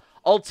bunch of wars.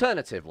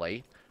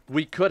 Alternatively,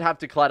 we could have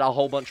declared a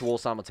whole bunch of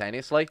wars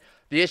simultaneously.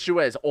 The issue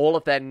is, all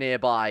of their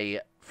nearby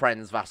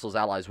friends, vassals,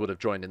 allies would have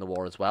joined in the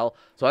war as well.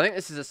 So I think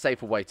this is a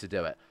safer way to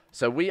do it.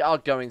 So we are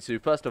going to,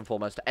 first and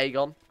foremost,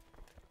 Aegon,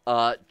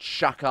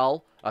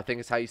 Shakal, I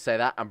think is how you say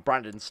that, and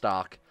Brandon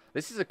Stark.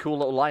 This is a cool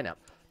little lineup.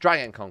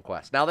 Dragon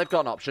Conquest. Now they've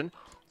got an option.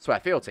 Swear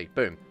fealty.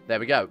 Boom. There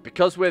we go.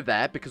 Because we're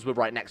there, because we're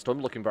right next to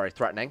them, looking very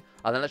threatening.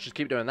 And then let's just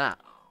keep doing that.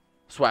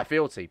 Swear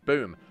fealty.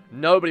 Boom.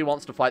 Nobody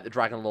wants to fight the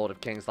Dragon Lord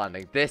of King's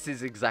Landing. This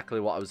is exactly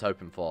what I was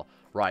hoping for.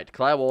 Right.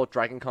 Declare war.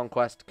 Dragon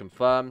Conquest.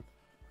 Confirm.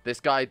 This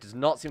guy does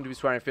not seem to be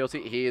swearing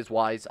fealty. He is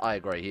wise. I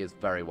agree. He is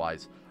very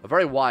wise. A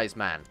very wise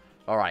man.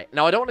 Alright.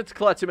 Now, I don't want to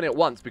declare too many at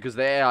once, because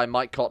the AI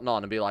might cotton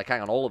on and be like,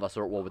 hang on, all of us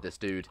are at war with this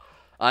dude.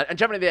 And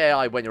generally the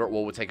AI, when you're at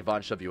war, would take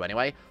advantage of you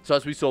anyway. So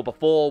as we saw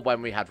before,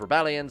 when we had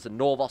rebellions and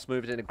Norvos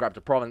moved in and grabbed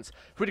a province,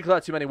 if we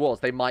declare too many wars,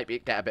 they might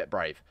get a bit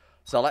brave.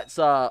 So let's,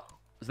 so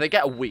they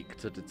get a week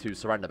to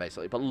surrender,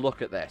 basically. But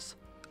look at this.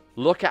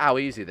 Look at how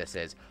easy this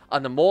is.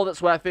 And the more that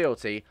swear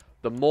fealty,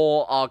 the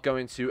more are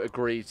going to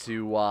agree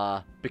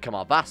to become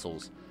our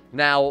vassals.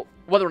 Now,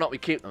 whether or not we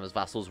keep them as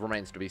vassals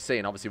remains to be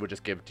seen. Obviously, we'll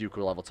just give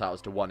ducal level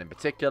titles to one in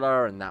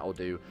particular, and that will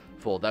do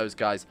for those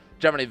guys.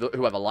 Generally,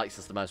 whoever likes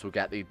us the most will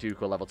get the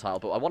ducal level title,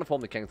 but I want to form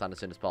the King's Land as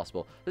soon as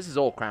possible. This is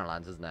all Crown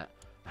Lands, isn't it?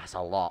 That's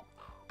a lot.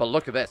 But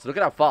look at this. Look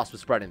at how fast we're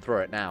spreading through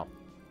it now.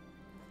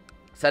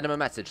 Send him a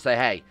message. Say,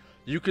 hey,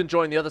 you can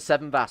join the other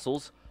 7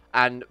 vassals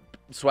and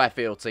swear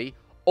fealty,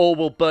 or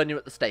we'll burn you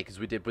at the stake, as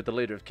we did with the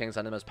leader of King's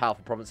Land, the most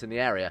powerful province in the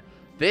area.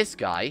 This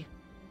guy...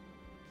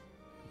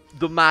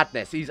 The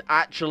madness. He's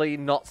actually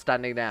not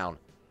standing down.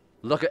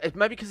 Look at it.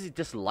 Maybe because he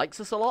dislikes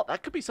us a lot.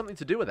 That could be something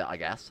to do with it, I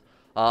guess.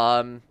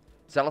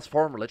 Zealous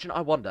foreign religion?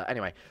 I wonder.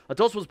 Anyway, a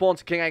daughter was born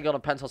to King Aegon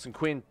of Pentos and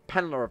Queen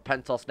Penla of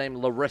Pentos named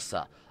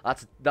Larissa.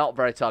 That's not a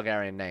very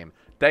Targaryen name.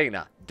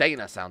 Dana.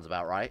 Dana sounds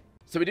about right.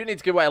 So we do need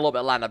to give away a little bit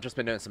of land. I've just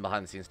been doing some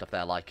behind-the-scenes stuff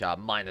there, like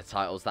minor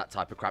titles, that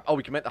type of crap. Oh,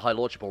 we can make the High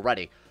Lordship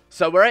already.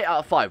 So we're 8 out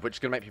of 5, which is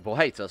going to make people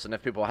hate us. And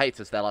if people hate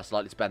us, they're less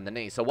likely to bend the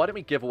knee. So why don't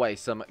we give away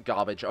some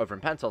garbage over in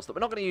Pentos that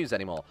we're not going to use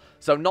anymore?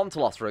 So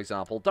Non-Talos, for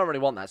example, don't really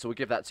want that. So we'll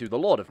give that to the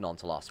Lord of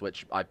Non-Talos,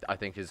 which I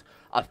think is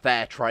a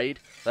fair trade.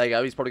 There you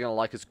go. He's probably going to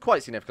like us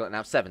quite significantly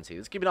now. 70.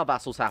 It's keeping our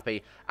vassals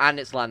happy. And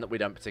it's land that we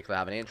don't particularly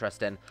have any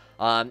interest in.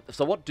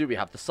 So what do we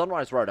have? The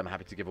Sunrise Road I'm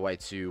happy to give away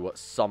to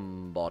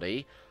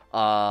somebody.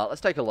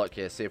 Let's take a look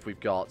here, see if we've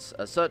got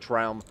a search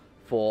realm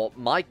for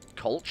my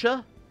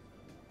culture.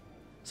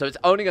 So it's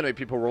only going to be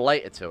people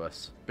related to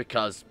us,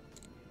 because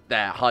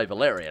they're High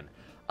Valyrian.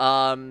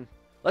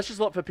 Let's just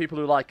look for people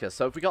who like us.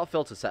 So if we got a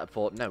filter set up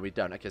for... No, we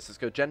don't. Okay, so let's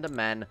go gender,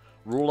 men.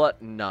 Ruler,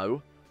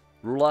 no.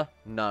 Ruler,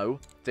 no.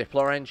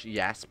 Diplo range,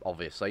 yes,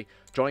 obviously.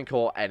 Join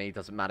core, any.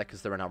 Doesn't matter,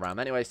 because they're in our realm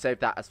anyway. Save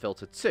that as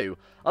filter 2.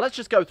 Let's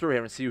just go through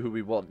here and see who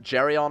we want.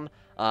 Geryon.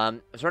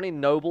 Is there any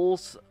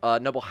nobles?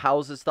 Noble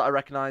houses that I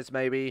recognize,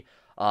 maybe?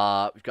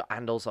 We've got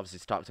Andals. Obviously,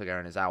 Stark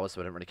Targaryen is ours,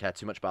 so I don't really care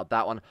too much about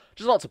that one.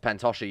 Just lots of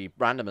Pentoshi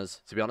randomers,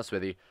 to be honest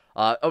with you.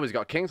 Oh, he's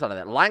got Kings on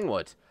it.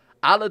 Langwood.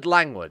 Allard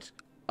Langwood.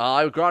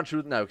 I would grant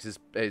you no, because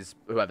is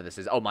whoever this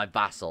is. Oh, my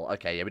vassal.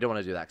 Okay, yeah, we don't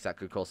want to do that, because that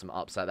could cause some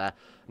upset there.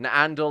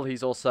 Andal,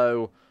 he's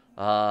also...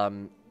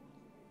 Oh,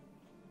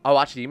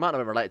 actually, you might not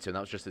have been related to him.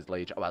 That was just his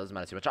liege. Oh, well, that doesn't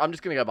matter too much. I'm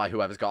just going to go by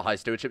whoever's got high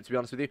stewardship, to be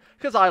honest with you,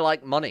 because I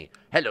like money.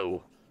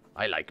 Hello.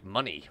 I like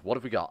money. What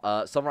have we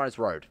got? Sunrise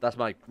Road. That's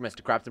my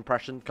Mr. Krabs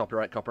impression.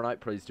 Copyright,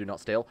 please do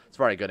not steal. It's a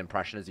very good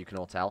impression, as you can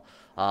all tell.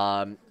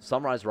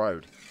 Sunrise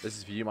Road. This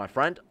is for you, my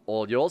friend.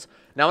 All yours.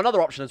 Now,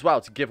 another option as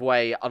well to give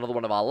away another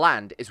one of our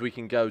land is we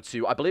can go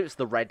to, I believe it's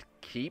the Red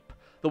Keep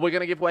that we're going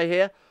to give away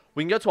here.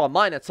 We can go to our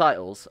minor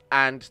titles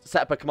and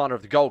set up a Commander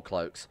of the Gold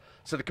Cloaks.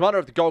 So the Commander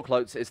of the Gold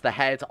Cloaks is the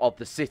head of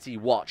the City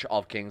Watch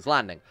of King's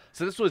Landing.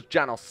 So this was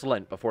Janos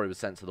Slint before he was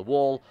sent to the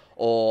Wall.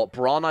 Or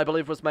Bronn, I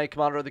believe, was made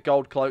Commander of the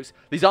Gold Cloaks.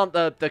 These aren't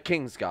the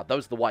King's Guard.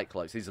 Those are the White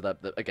Cloaks. These are,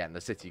 again,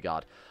 the City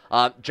Guard.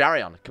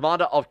 Jaryon,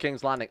 Commander of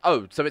King's Landing.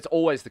 Oh, so it's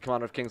always the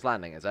Commander of King's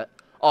Landing, is it?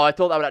 Oh, I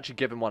thought that would actually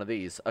give him one of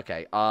these.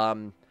 Okay,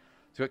 so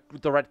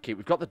the Red Keep.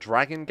 We've got the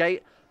Dragon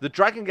Gate. The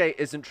Dragon Gate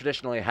isn't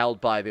traditionally held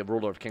by the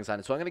ruler of King's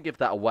Landing, so I'm going to give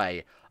that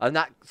away. And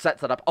that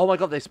sets that up. Oh my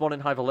god, they spawn in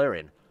High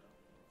Valyrian.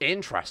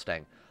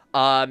 Interesting.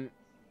 That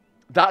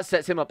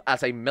sets him up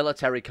as a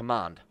military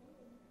command.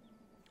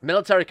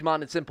 Military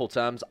command, in simple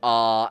terms,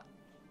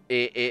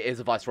 it is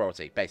a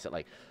viceroyalty,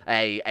 basically.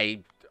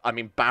 I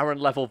mean,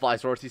 Baron-level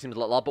viceroyalty seems a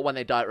lot, but when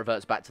they die, it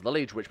reverts back to the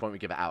liege, at which point we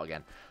give it out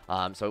again.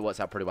 So it works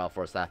out pretty well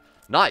for us there.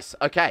 Nice,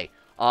 okay.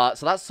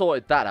 So that's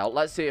sorted that out.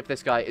 Let's see if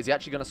this guy, is he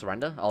actually going to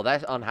surrender? Oh,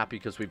 they're unhappy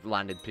because we've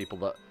landed people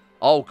that...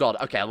 Oh, God,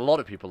 okay, a lot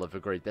of people have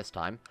agreed this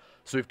time.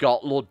 So we've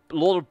got Lord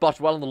of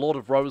Butterwell and the Lord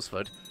of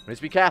Roseford. We need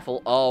to be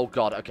careful. Oh,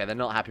 God, okay, they're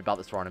not happy about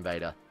this foreign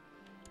invader.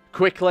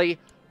 Quickly,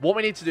 what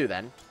we need to do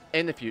then,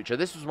 in the future,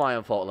 this was my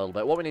own fault a little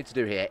bit, what we need to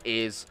do here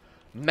is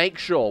make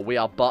sure we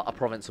are but a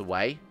province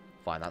away.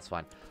 Fine, that's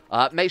fine.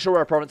 Make sure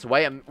we're a province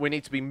away, and we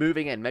need to be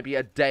moving in maybe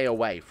a day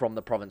away from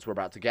the province we're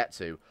about to get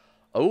to.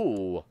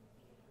 Oh,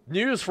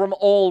 news from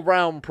all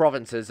realm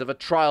provinces of a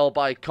trial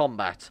by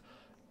combat.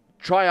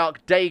 Triarch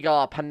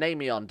Dagar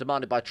Panemion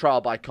demanded by trial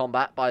by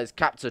combat by his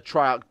captor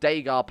Triarch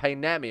Dagar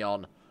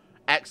Panemion.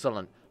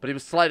 Excellent. But he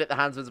was slain at the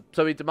hands of his...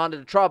 So he demanded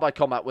a trial by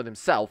combat with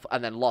himself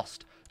and then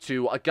lost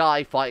to a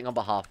guy fighting on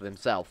behalf of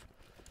himself.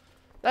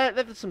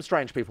 There's some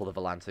strange people, the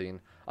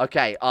Valentine.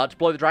 Okay,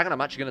 deploy the dragon. I'm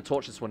actually going to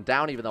torch this one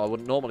down, even though I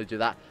wouldn't normally do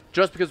that.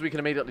 Just because we can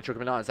immediately chuck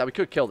him in irons. Now, we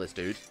could kill this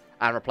dude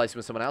and replace him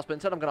with someone else, but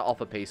instead I'm going to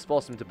offer peace,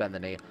 force him to bend the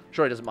knee.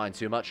 Sure, he doesn't mind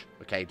too much.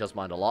 Okay, he does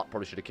mind a lot.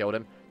 Probably should have killed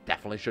him.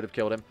 Definitely should have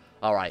killed him.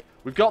 Alright,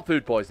 we've got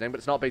food poisoning, but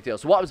it's not a big deal.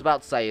 So what I was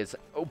about to say is,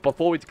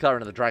 before we declare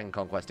another dragon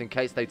conquest, in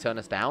case they turn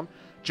us down,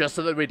 just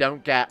so that we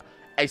don't get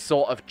a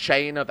sort of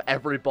chain of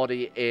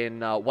everybody in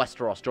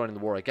Westeros joining the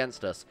war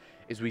against us,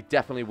 is we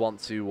definitely want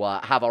to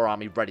have our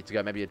army ready to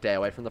go maybe a day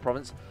away from the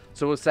province.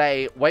 So we'll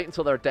say, wait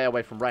until they're a day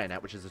away from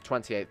Rayonet, which is the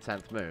 28th,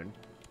 10th moon.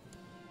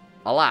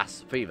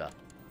 Alas, fever.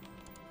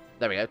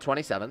 There we go,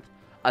 27th.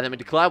 And then we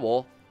declare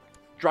war,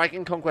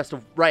 dragon conquest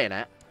of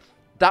Rayonet.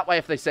 That way,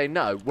 if they say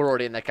no, we're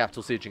already in their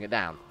capital sieging it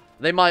down.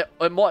 It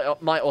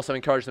might also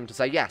encourage them to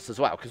say yes as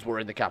well, because we're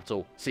in the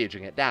capital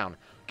sieging it down.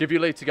 Give you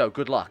leave to go.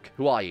 Good luck.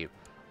 Who are you?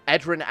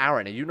 Edrin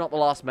Arryn. Are you not the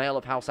last male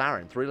of House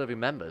Arryn? 3 living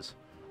members.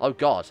 Oh,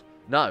 God.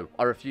 No,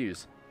 I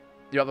refuse.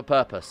 You have a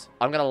purpose.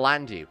 I'm going to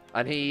land you.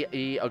 And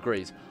he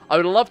agrees. I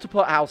would love to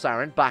put House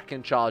Arryn back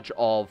in charge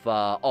of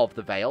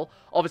the Vale.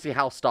 Obviously,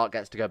 House Stark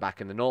gets to go back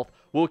in the north.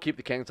 We'll keep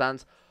the King's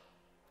Lands.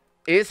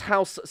 Is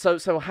House...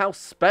 So House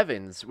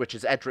Spevins, which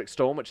is Edric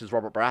Storm, which is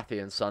Robert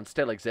Baratheon's son,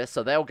 still exists.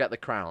 So they'll get the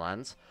Crown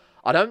Lands.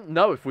 I don't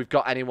know if we've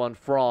got anyone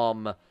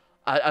from...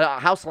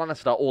 House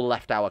Lannister all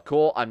left our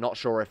court. I'm not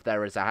sure if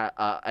there is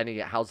any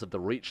House of the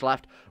Reach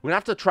left. We're going to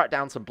have to track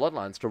down some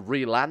bloodlines to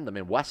re-land them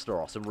in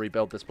Westeros and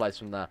rebuild this place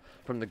from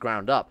the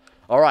ground up.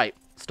 Alright,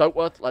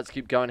 Stokeworth, let's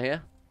keep going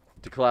here.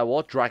 Declare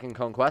war, Dragon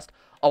Conquest.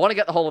 I want to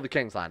get the whole of the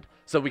King's Land,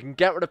 so we can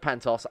get rid of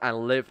Pentos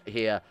and live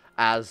here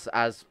as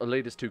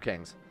leaders 2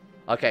 kings.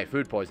 Okay,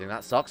 food poisoning,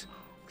 that sucks.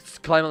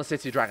 Claim on the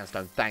City of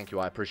Dragonstone. Thank you,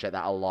 I appreciate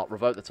that a lot.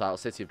 Revoke the title,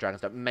 City of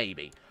Dragonstone.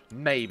 Maybe.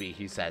 Maybe,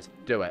 he says.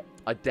 Do it.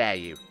 I dare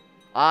you.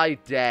 I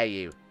dare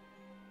you.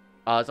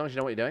 As long as you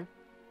know what you're doing.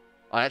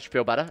 I actually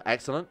feel better.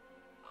 Excellent.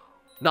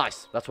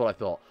 Nice. That's what I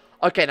thought.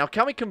 Okay, now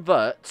can we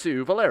convert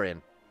to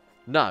Valyrian?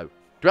 No. Do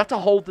we have to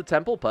hold the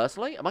temple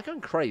personally? Am I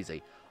going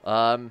crazy?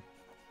 It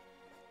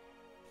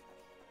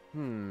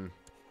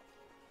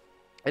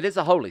is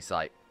a holy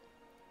site.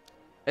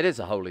 It is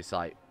a holy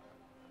site.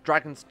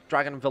 Dragon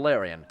and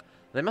Valyrian.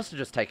 They must have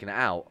just taken it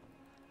out.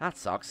 That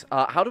sucks.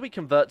 How do we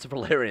convert to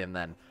Valyrian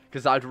then?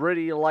 Because I'd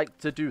really like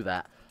to do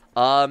that.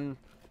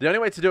 The only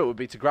way to do it would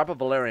be to grab a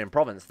Valyrian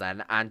province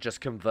then and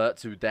just convert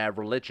to their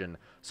religion.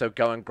 So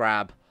go and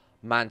grab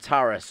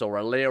Mantaris or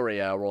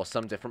Illyria or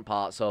some different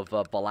parts of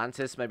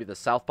Volantis, maybe the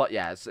south part.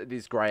 Yeah,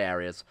 these grey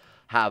areas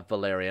have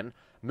Valyrian.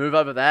 Move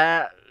over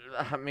there.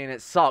 I mean,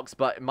 it sucks,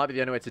 but it might be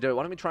the only way to do it.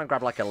 Why don't we try and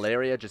grab, like,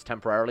 Illyria just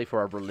temporarily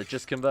for a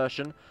religious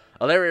conversion?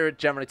 Illyria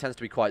generally tends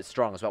to be quite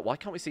strong as well. Why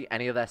can't we see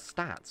any of their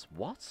stats?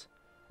 What?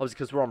 Oh, is it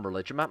because we're on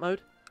religion map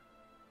mode?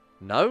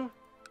 No?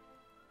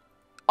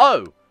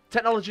 Oh!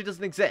 Technology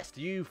doesn't exist.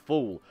 You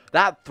fool.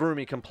 That threw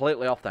me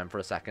completely off then for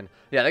a second.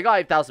 Yeah, they got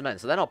 8,000 men,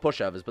 so they're not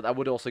pushovers, but that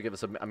would also give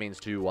us a means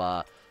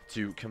to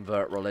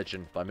convert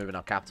religion by moving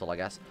our capital, I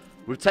guess.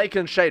 We've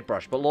taken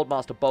Shadebrush, but Lord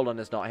Master Bolin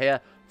is not here.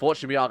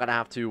 Fortunately, we are going to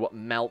have to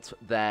melt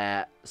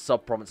their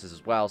sub-provinces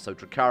as well. So,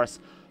 Dracarys,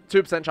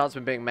 2% chance of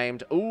him being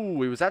maimed. Ooh,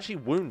 he was actually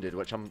wounded,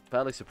 which I'm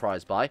fairly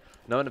surprised by.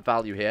 No one of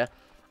value here.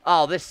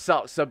 Oh, this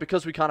sucks. So,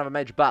 because we can't have a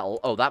major battle...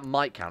 Oh, that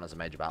might count as a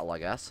major battle, I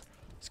guess.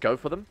 Let's go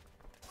for them.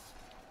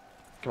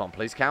 Come on,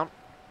 please count.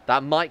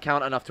 That might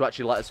count enough to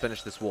actually let us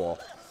finish this war.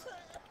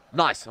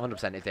 Nice.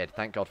 100% it did.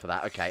 Thank God for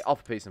that. Okay,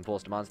 offer peace and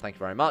force demands. Thank you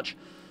very much.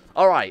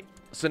 Alright,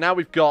 so now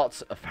we've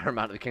got a fair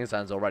amount of the King's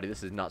Lands already.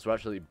 This is nuts. We're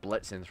actually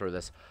blitzing through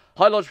this.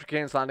 High Lodge for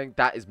King's Landing.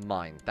 That is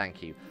mine.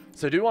 Thank you.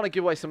 So do we want to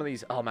give away some of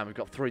these? Oh, man, we've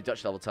got 3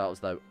 Dutch level titles,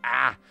 though.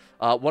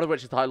 One of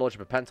which is the High Lordship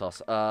of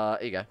Pentos.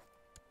 Here you go.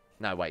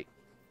 No, wait.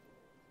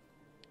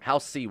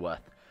 House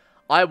Seaworth.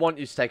 I want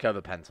you to take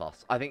over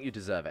Pentos. I think you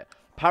deserve it.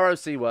 Paro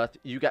Seaworth,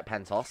 you get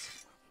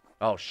Pentos.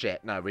 Oh,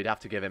 shit. No, we'd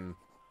have to give him...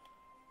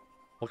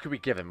 What could we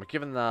give him? We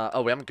give him the...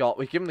 Oh, we haven't got...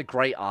 We give him the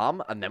Great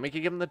Arm, and then we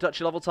could give him the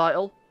Duchy level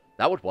title.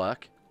 That would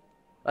work.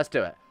 Let's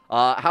do it.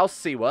 House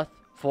Seaworth,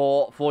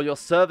 for your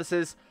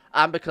services,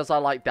 and because I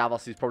like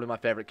Davos, he's probably my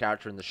favourite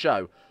character in the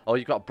show. Oh,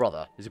 you've got a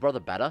brother. Is your brother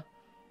better?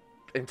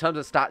 In terms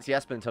of stats,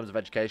 yes, but in terms of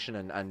education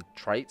and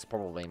traits,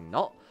 probably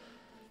not.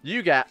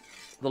 You get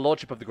the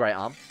Lordship of the Great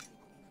Arm.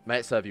 May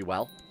it serve you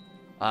well.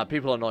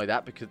 People annoy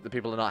that because the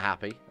people are not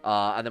happy.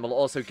 And then we'll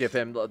also give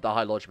him the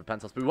High Lordship of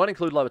Pentos. But we won't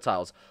include lower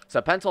titles.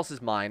 So Pentos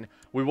is mine.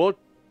 We will...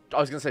 I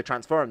was going to say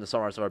transfer him the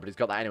Soros, but he's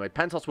got that anyway.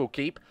 Pentos will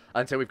keep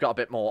until we've got a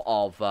bit more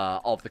of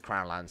the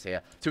Crown Lands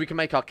here. So we can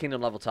make our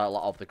Kingdom level title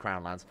of the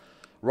Crown Lands.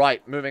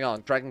 Right, moving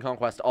on. Dragon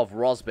Conquest of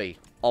Rosby.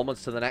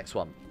 Onwards to the next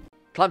one.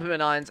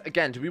 Clamping Irons.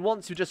 Again, do we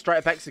want to just straight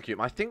up execute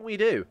him? I think we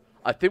do.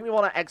 I think we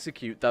want to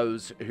execute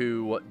those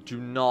who do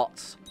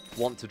not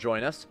want to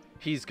join us.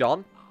 He's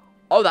gone.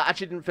 Oh, that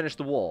actually didn't finish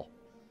the war.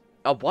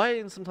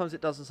 Why? Sometimes it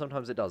does and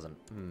sometimes it doesn't.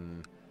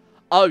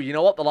 Oh, you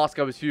know what? The last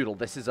guy was feudal.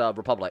 This is a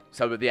republic.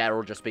 So the heir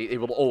will just be... It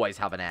will always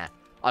have an heir.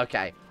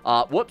 Okay.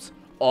 Whoops.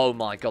 Oh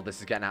my god, this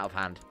is getting out of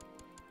hand.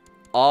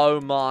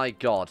 Oh my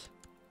god.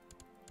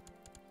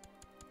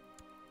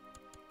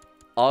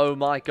 Oh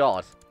my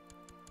god.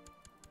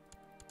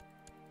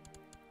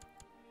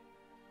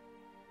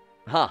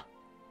 Huh.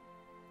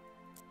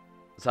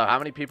 So how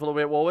many people are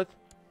we at war with?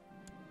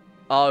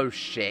 Oh,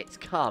 shit.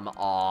 Come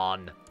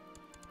on.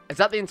 Is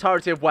that the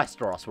entirety of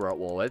Westeros we're at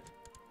war with?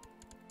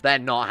 They're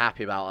not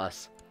happy about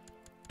us.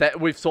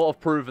 We've sort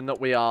of proven that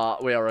we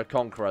are a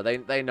conqueror.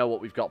 They know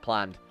what we've got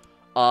planned.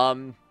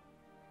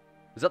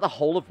 Is that the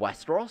whole of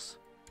Westeros?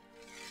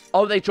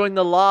 Oh, they joined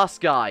the last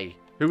guy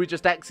who we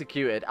just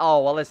executed.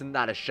 Oh, well, isn't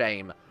that a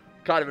shame?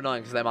 Kind of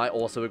annoying because they might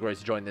also agree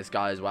to join this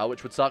guy as well,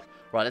 which would suck.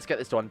 Right, let's get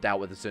this one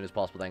dealt with as soon as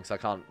possible then, because I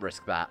can't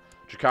risk that.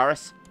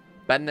 Dracarys,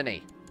 bend the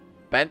knee.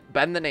 Bend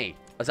the knee.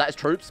 Is that his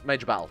troops?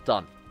 Major battle.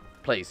 Done.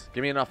 Please,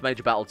 give me enough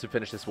major battle to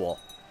finish this war.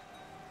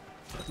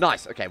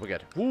 Nice. Okay, we're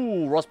good.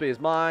 Ooh, Rosby is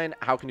mine.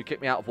 How can you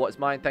kick me out of what is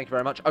mine? Thank you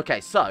very much. Okay,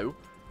 so,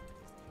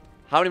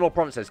 how many more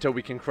provinces till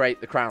we can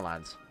create the Crown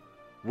Lands?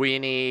 We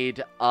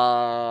need,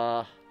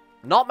 not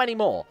many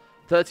more.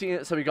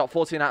 13, so we got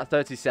 14 out of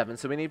 37,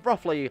 so we need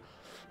roughly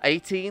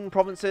 18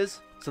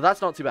 provinces. So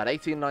that's not too bad.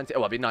 18, 19, oh,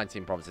 it'll be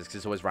 19 provinces, because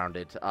it's always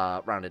rounded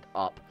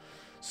up.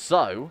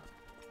 So,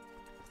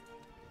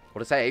 what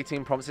did I say?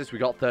 18 provinces, we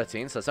got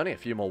 13, so it's only a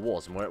few more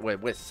wars, and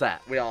we're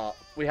set.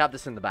 We have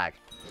this in the bag.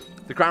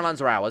 The Crown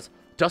Lands are ours.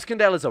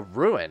 Duskendale is a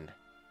ruin.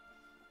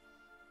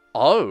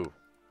 Oh.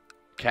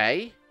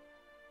 Okay.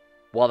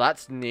 Well,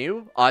 that's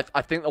new. I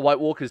think the White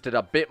Walkers did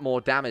a bit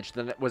more damage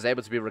than it was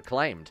able to be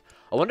reclaimed.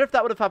 I wonder if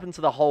that would have happened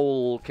to the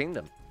whole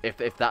kingdom, if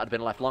that had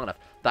been left long enough.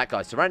 That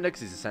guy surrendered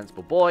because he's a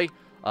sensible boy.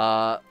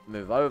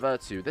 Move over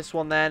to this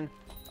one then,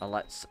 and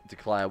let's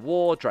declare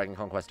war. Dragon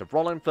Conquest of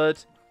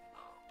Rollingford.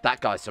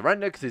 That guy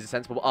surrendered because he's a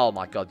sensible... Oh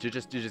my god, you're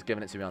just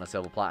giving it to me on a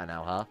silver platter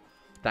now, huh?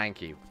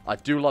 Thank you. I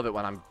do love it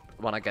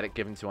when I get it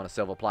given to you on a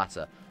silver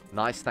platter.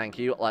 Nice, thank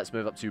you. Let's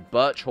move up to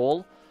Birch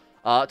Hall.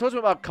 Talk to me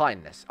about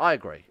kindness. I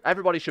agree.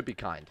 Everybody should be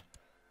kind.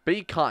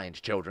 Be kind,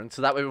 children,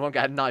 so that way we won't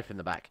get a knife in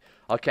the back.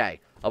 Okay.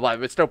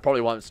 Well, it still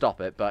probably won't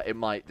stop it, but it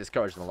might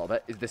discourage them a little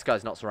bit. This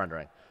guy's not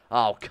surrendering.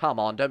 Oh, come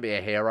on. Don't be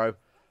a hero.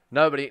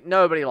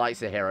 Nobody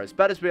likes a hero. It's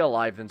better to be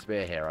alive than to be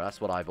a hero.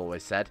 That's what I've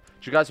always said.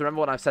 Do you guys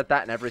remember when I've said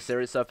that in every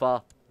series so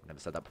far? I've never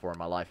said that before in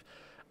my life.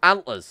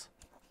 Antlers.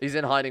 He's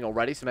in hiding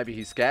already, so maybe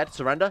he's scared.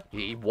 Surrender?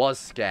 He was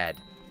scared.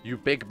 You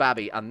big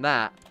babby. And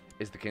that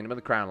is the Kingdom of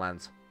the Crown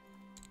Lands.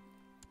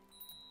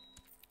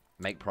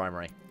 Make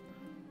primary.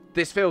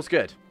 This feels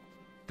good.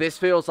 This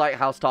feels like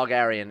House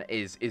Targaryen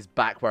is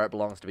back where it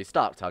belongs to be.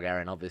 Stark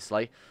Targaryen,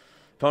 obviously.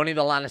 If only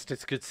the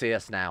Lannisters could see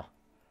us now.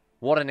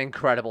 What an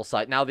incredible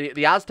sight. Now,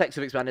 the Aztecs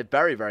have expanded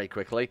very, very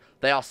quickly.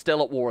 They are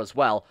still at war as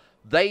well.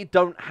 They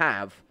don't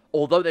have,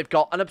 although they've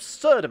got an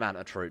absurd amount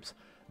of troops,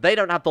 they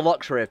don't have the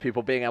luxury of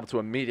people being able to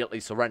immediately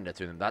surrender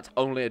to them. That's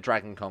only a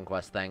dragon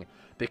conquest thing,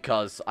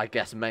 because I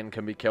guess men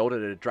can be killed,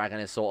 and a dragon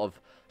is sort of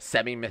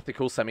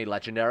semi-mythical,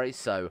 semi-legendary,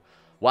 so...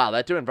 Wow,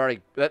 they're doing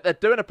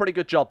a pretty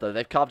good job, though.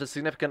 They've carved a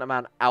significant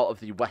amount out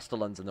of the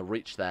Westerlands and the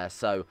Reach there,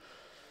 so...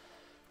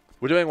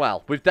 We're doing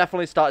well. We've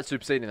definitely started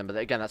superseding them, but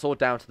again, that's all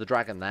down to the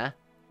dragon there.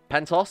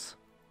 Pentos,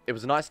 it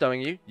was nice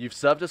knowing you. You've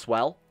served us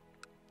well.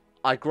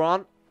 I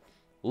grant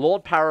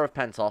Lord Power of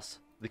Pentos,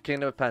 the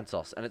Kingdom of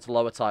Pentos, and its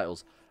lower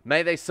titles.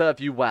 May they serve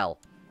you well.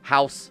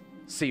 House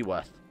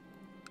Seaworth.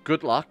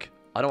 Good luck.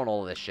 I don't want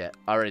all of this shit.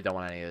 I really don't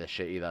want any of this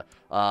shit either.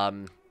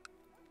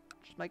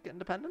 Just make it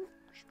independent.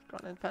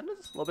 Got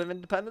independence. A little bit of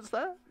independence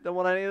there. Don't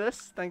want any of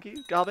this. Thank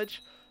you.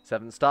 Garbage.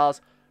 7 stars.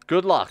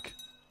 Good luck.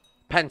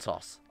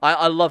 Pentos.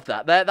 I love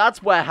that.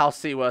 That's where House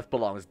Seaworth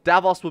belongs.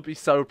 Davos would be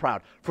so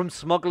proud. From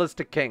smugglers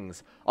to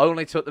kings.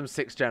 Only took them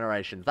 6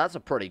 generations. That's a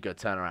pretty good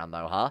turnaround,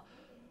 though, huh?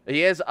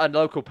 He is a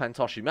local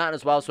Pentoshi man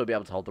as well, so we'll be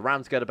able to hold the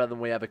round together better than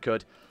we ever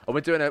could. And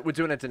we're doing a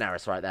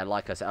Daenerys right there,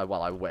 like I said.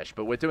 Well, I wish,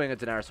 but we're doing a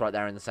Daenerys right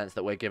there in the sense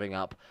that we're giving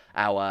up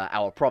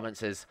our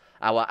provinces,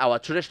 our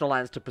traditional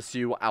lands to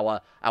pursue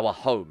our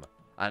home.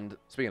 And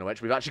speaking of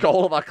which, we've actually got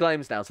all of our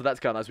claims now, so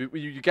that's kind of nice.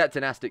 You get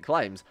dynastic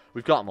claims.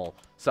 We've got them all.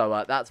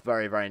 So that's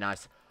very, very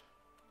nice.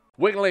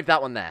 We're going to leave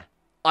that one there.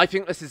 I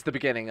think this is the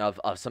beginning of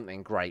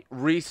something great.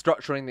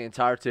 Restructuring the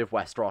entirety of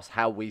Westeros,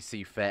 how we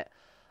see fit.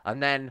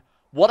 And then,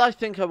 what I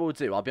think I will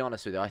do, I'll be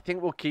honest with you, I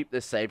think we'll keep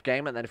this save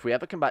game, and then if we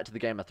ever come back to the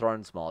Game of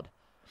Thrones mod,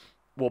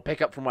 we'll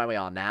pick up from where we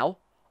are now,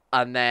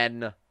 and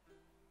then...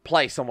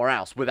 play somewhere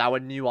else with our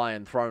new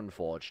Iron Throne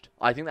forged.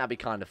 I think that'd be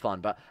kind of fun.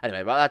 But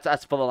anyway,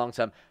 that's for the long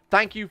term.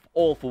 Thank you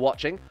all for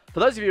watching. For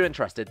those of you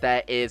interested,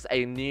 there is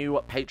a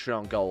new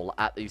Patreon goal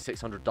at the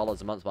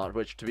 $600 a month mark,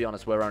 which, to be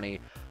honest, we're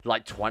only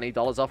like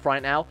 $20 off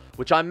right now,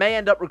 which I may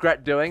end up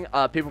regret doing.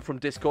 People from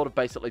Discord have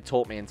basically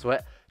taught me into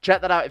it.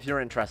 Check that out if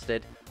you're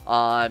interested.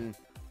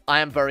 I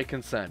am very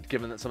concerned,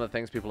 given that some of the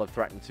things people have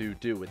threatened to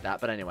do with that.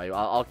 But anyway,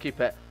 I'll keep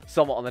it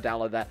somewhat on the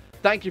download there.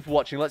 Thank you for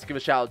watching. Let's give a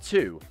shout out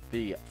to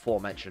the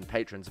aforementioned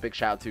patrons. A big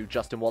shout out to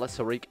Justin Wallace,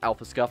 Harik,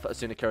 Alpha Scuff,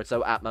 Asuna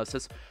Kirito,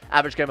 Atmosis,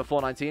 Average Gamer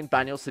 419,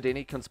 Baniel,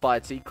 Sidini,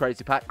 Conspired T,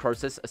 Crazy Pat,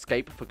 Crosis,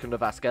 Escape, Facundo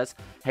Vasquez,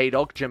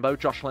 Haydog, Jimbo,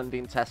 Josh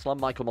Lindeen, Tesla,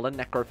 Michael Mullen,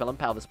 Necrofilm,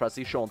 Palvis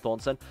Presley, Sean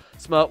Thornton,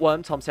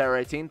 Smirtworm, Tom Sarah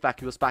 18,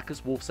 Vacuous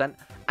Backers, Wolfscent,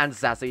 and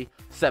Zazzy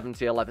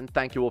 7011.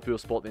 Thank you all for your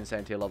support, the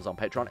insane tier levels on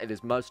Patreon. It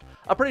is most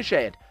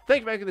appreciated. Thank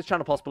you for making this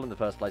channel possible in the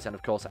first place, and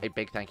of course, a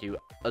big thank you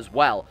as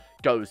well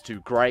goes to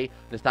Gray,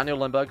 Nathaniel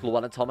Lindbergh,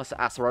 Llewellyn Thomas,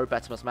 Acero,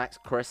 Betimus Max,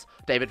 Chris,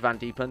 David Van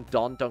Diepen,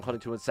 Don,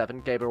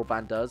 Don207, Gabriel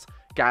Van Ders,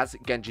 Gaz,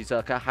 Genji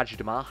Zerka, Haji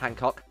Damar,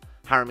 Hancock,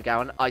 Harry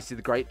McGowan, Icy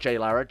the Great, Jay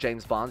Lara,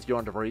 James Barnes,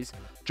 Joran DeVries,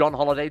 John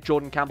Holiday,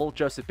 Jordan Campbell,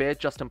 Joseph Beard,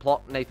 Justin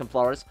Plott, Nathan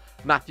Flores,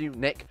 Matthew,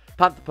 Nick,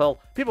 Panther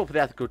Pearl, People for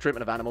the Ethical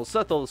Treatment of Animals,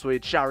 Sir Thor the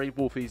Swede, Shari,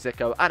 Wolfie,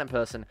 Zico, Adam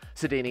Person,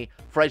 Sidini,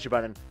 Fraser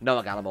Brennan,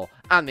 Noah Gallimore,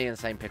 and the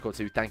Insane Pickle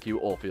 2. Thank you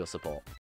all for your support.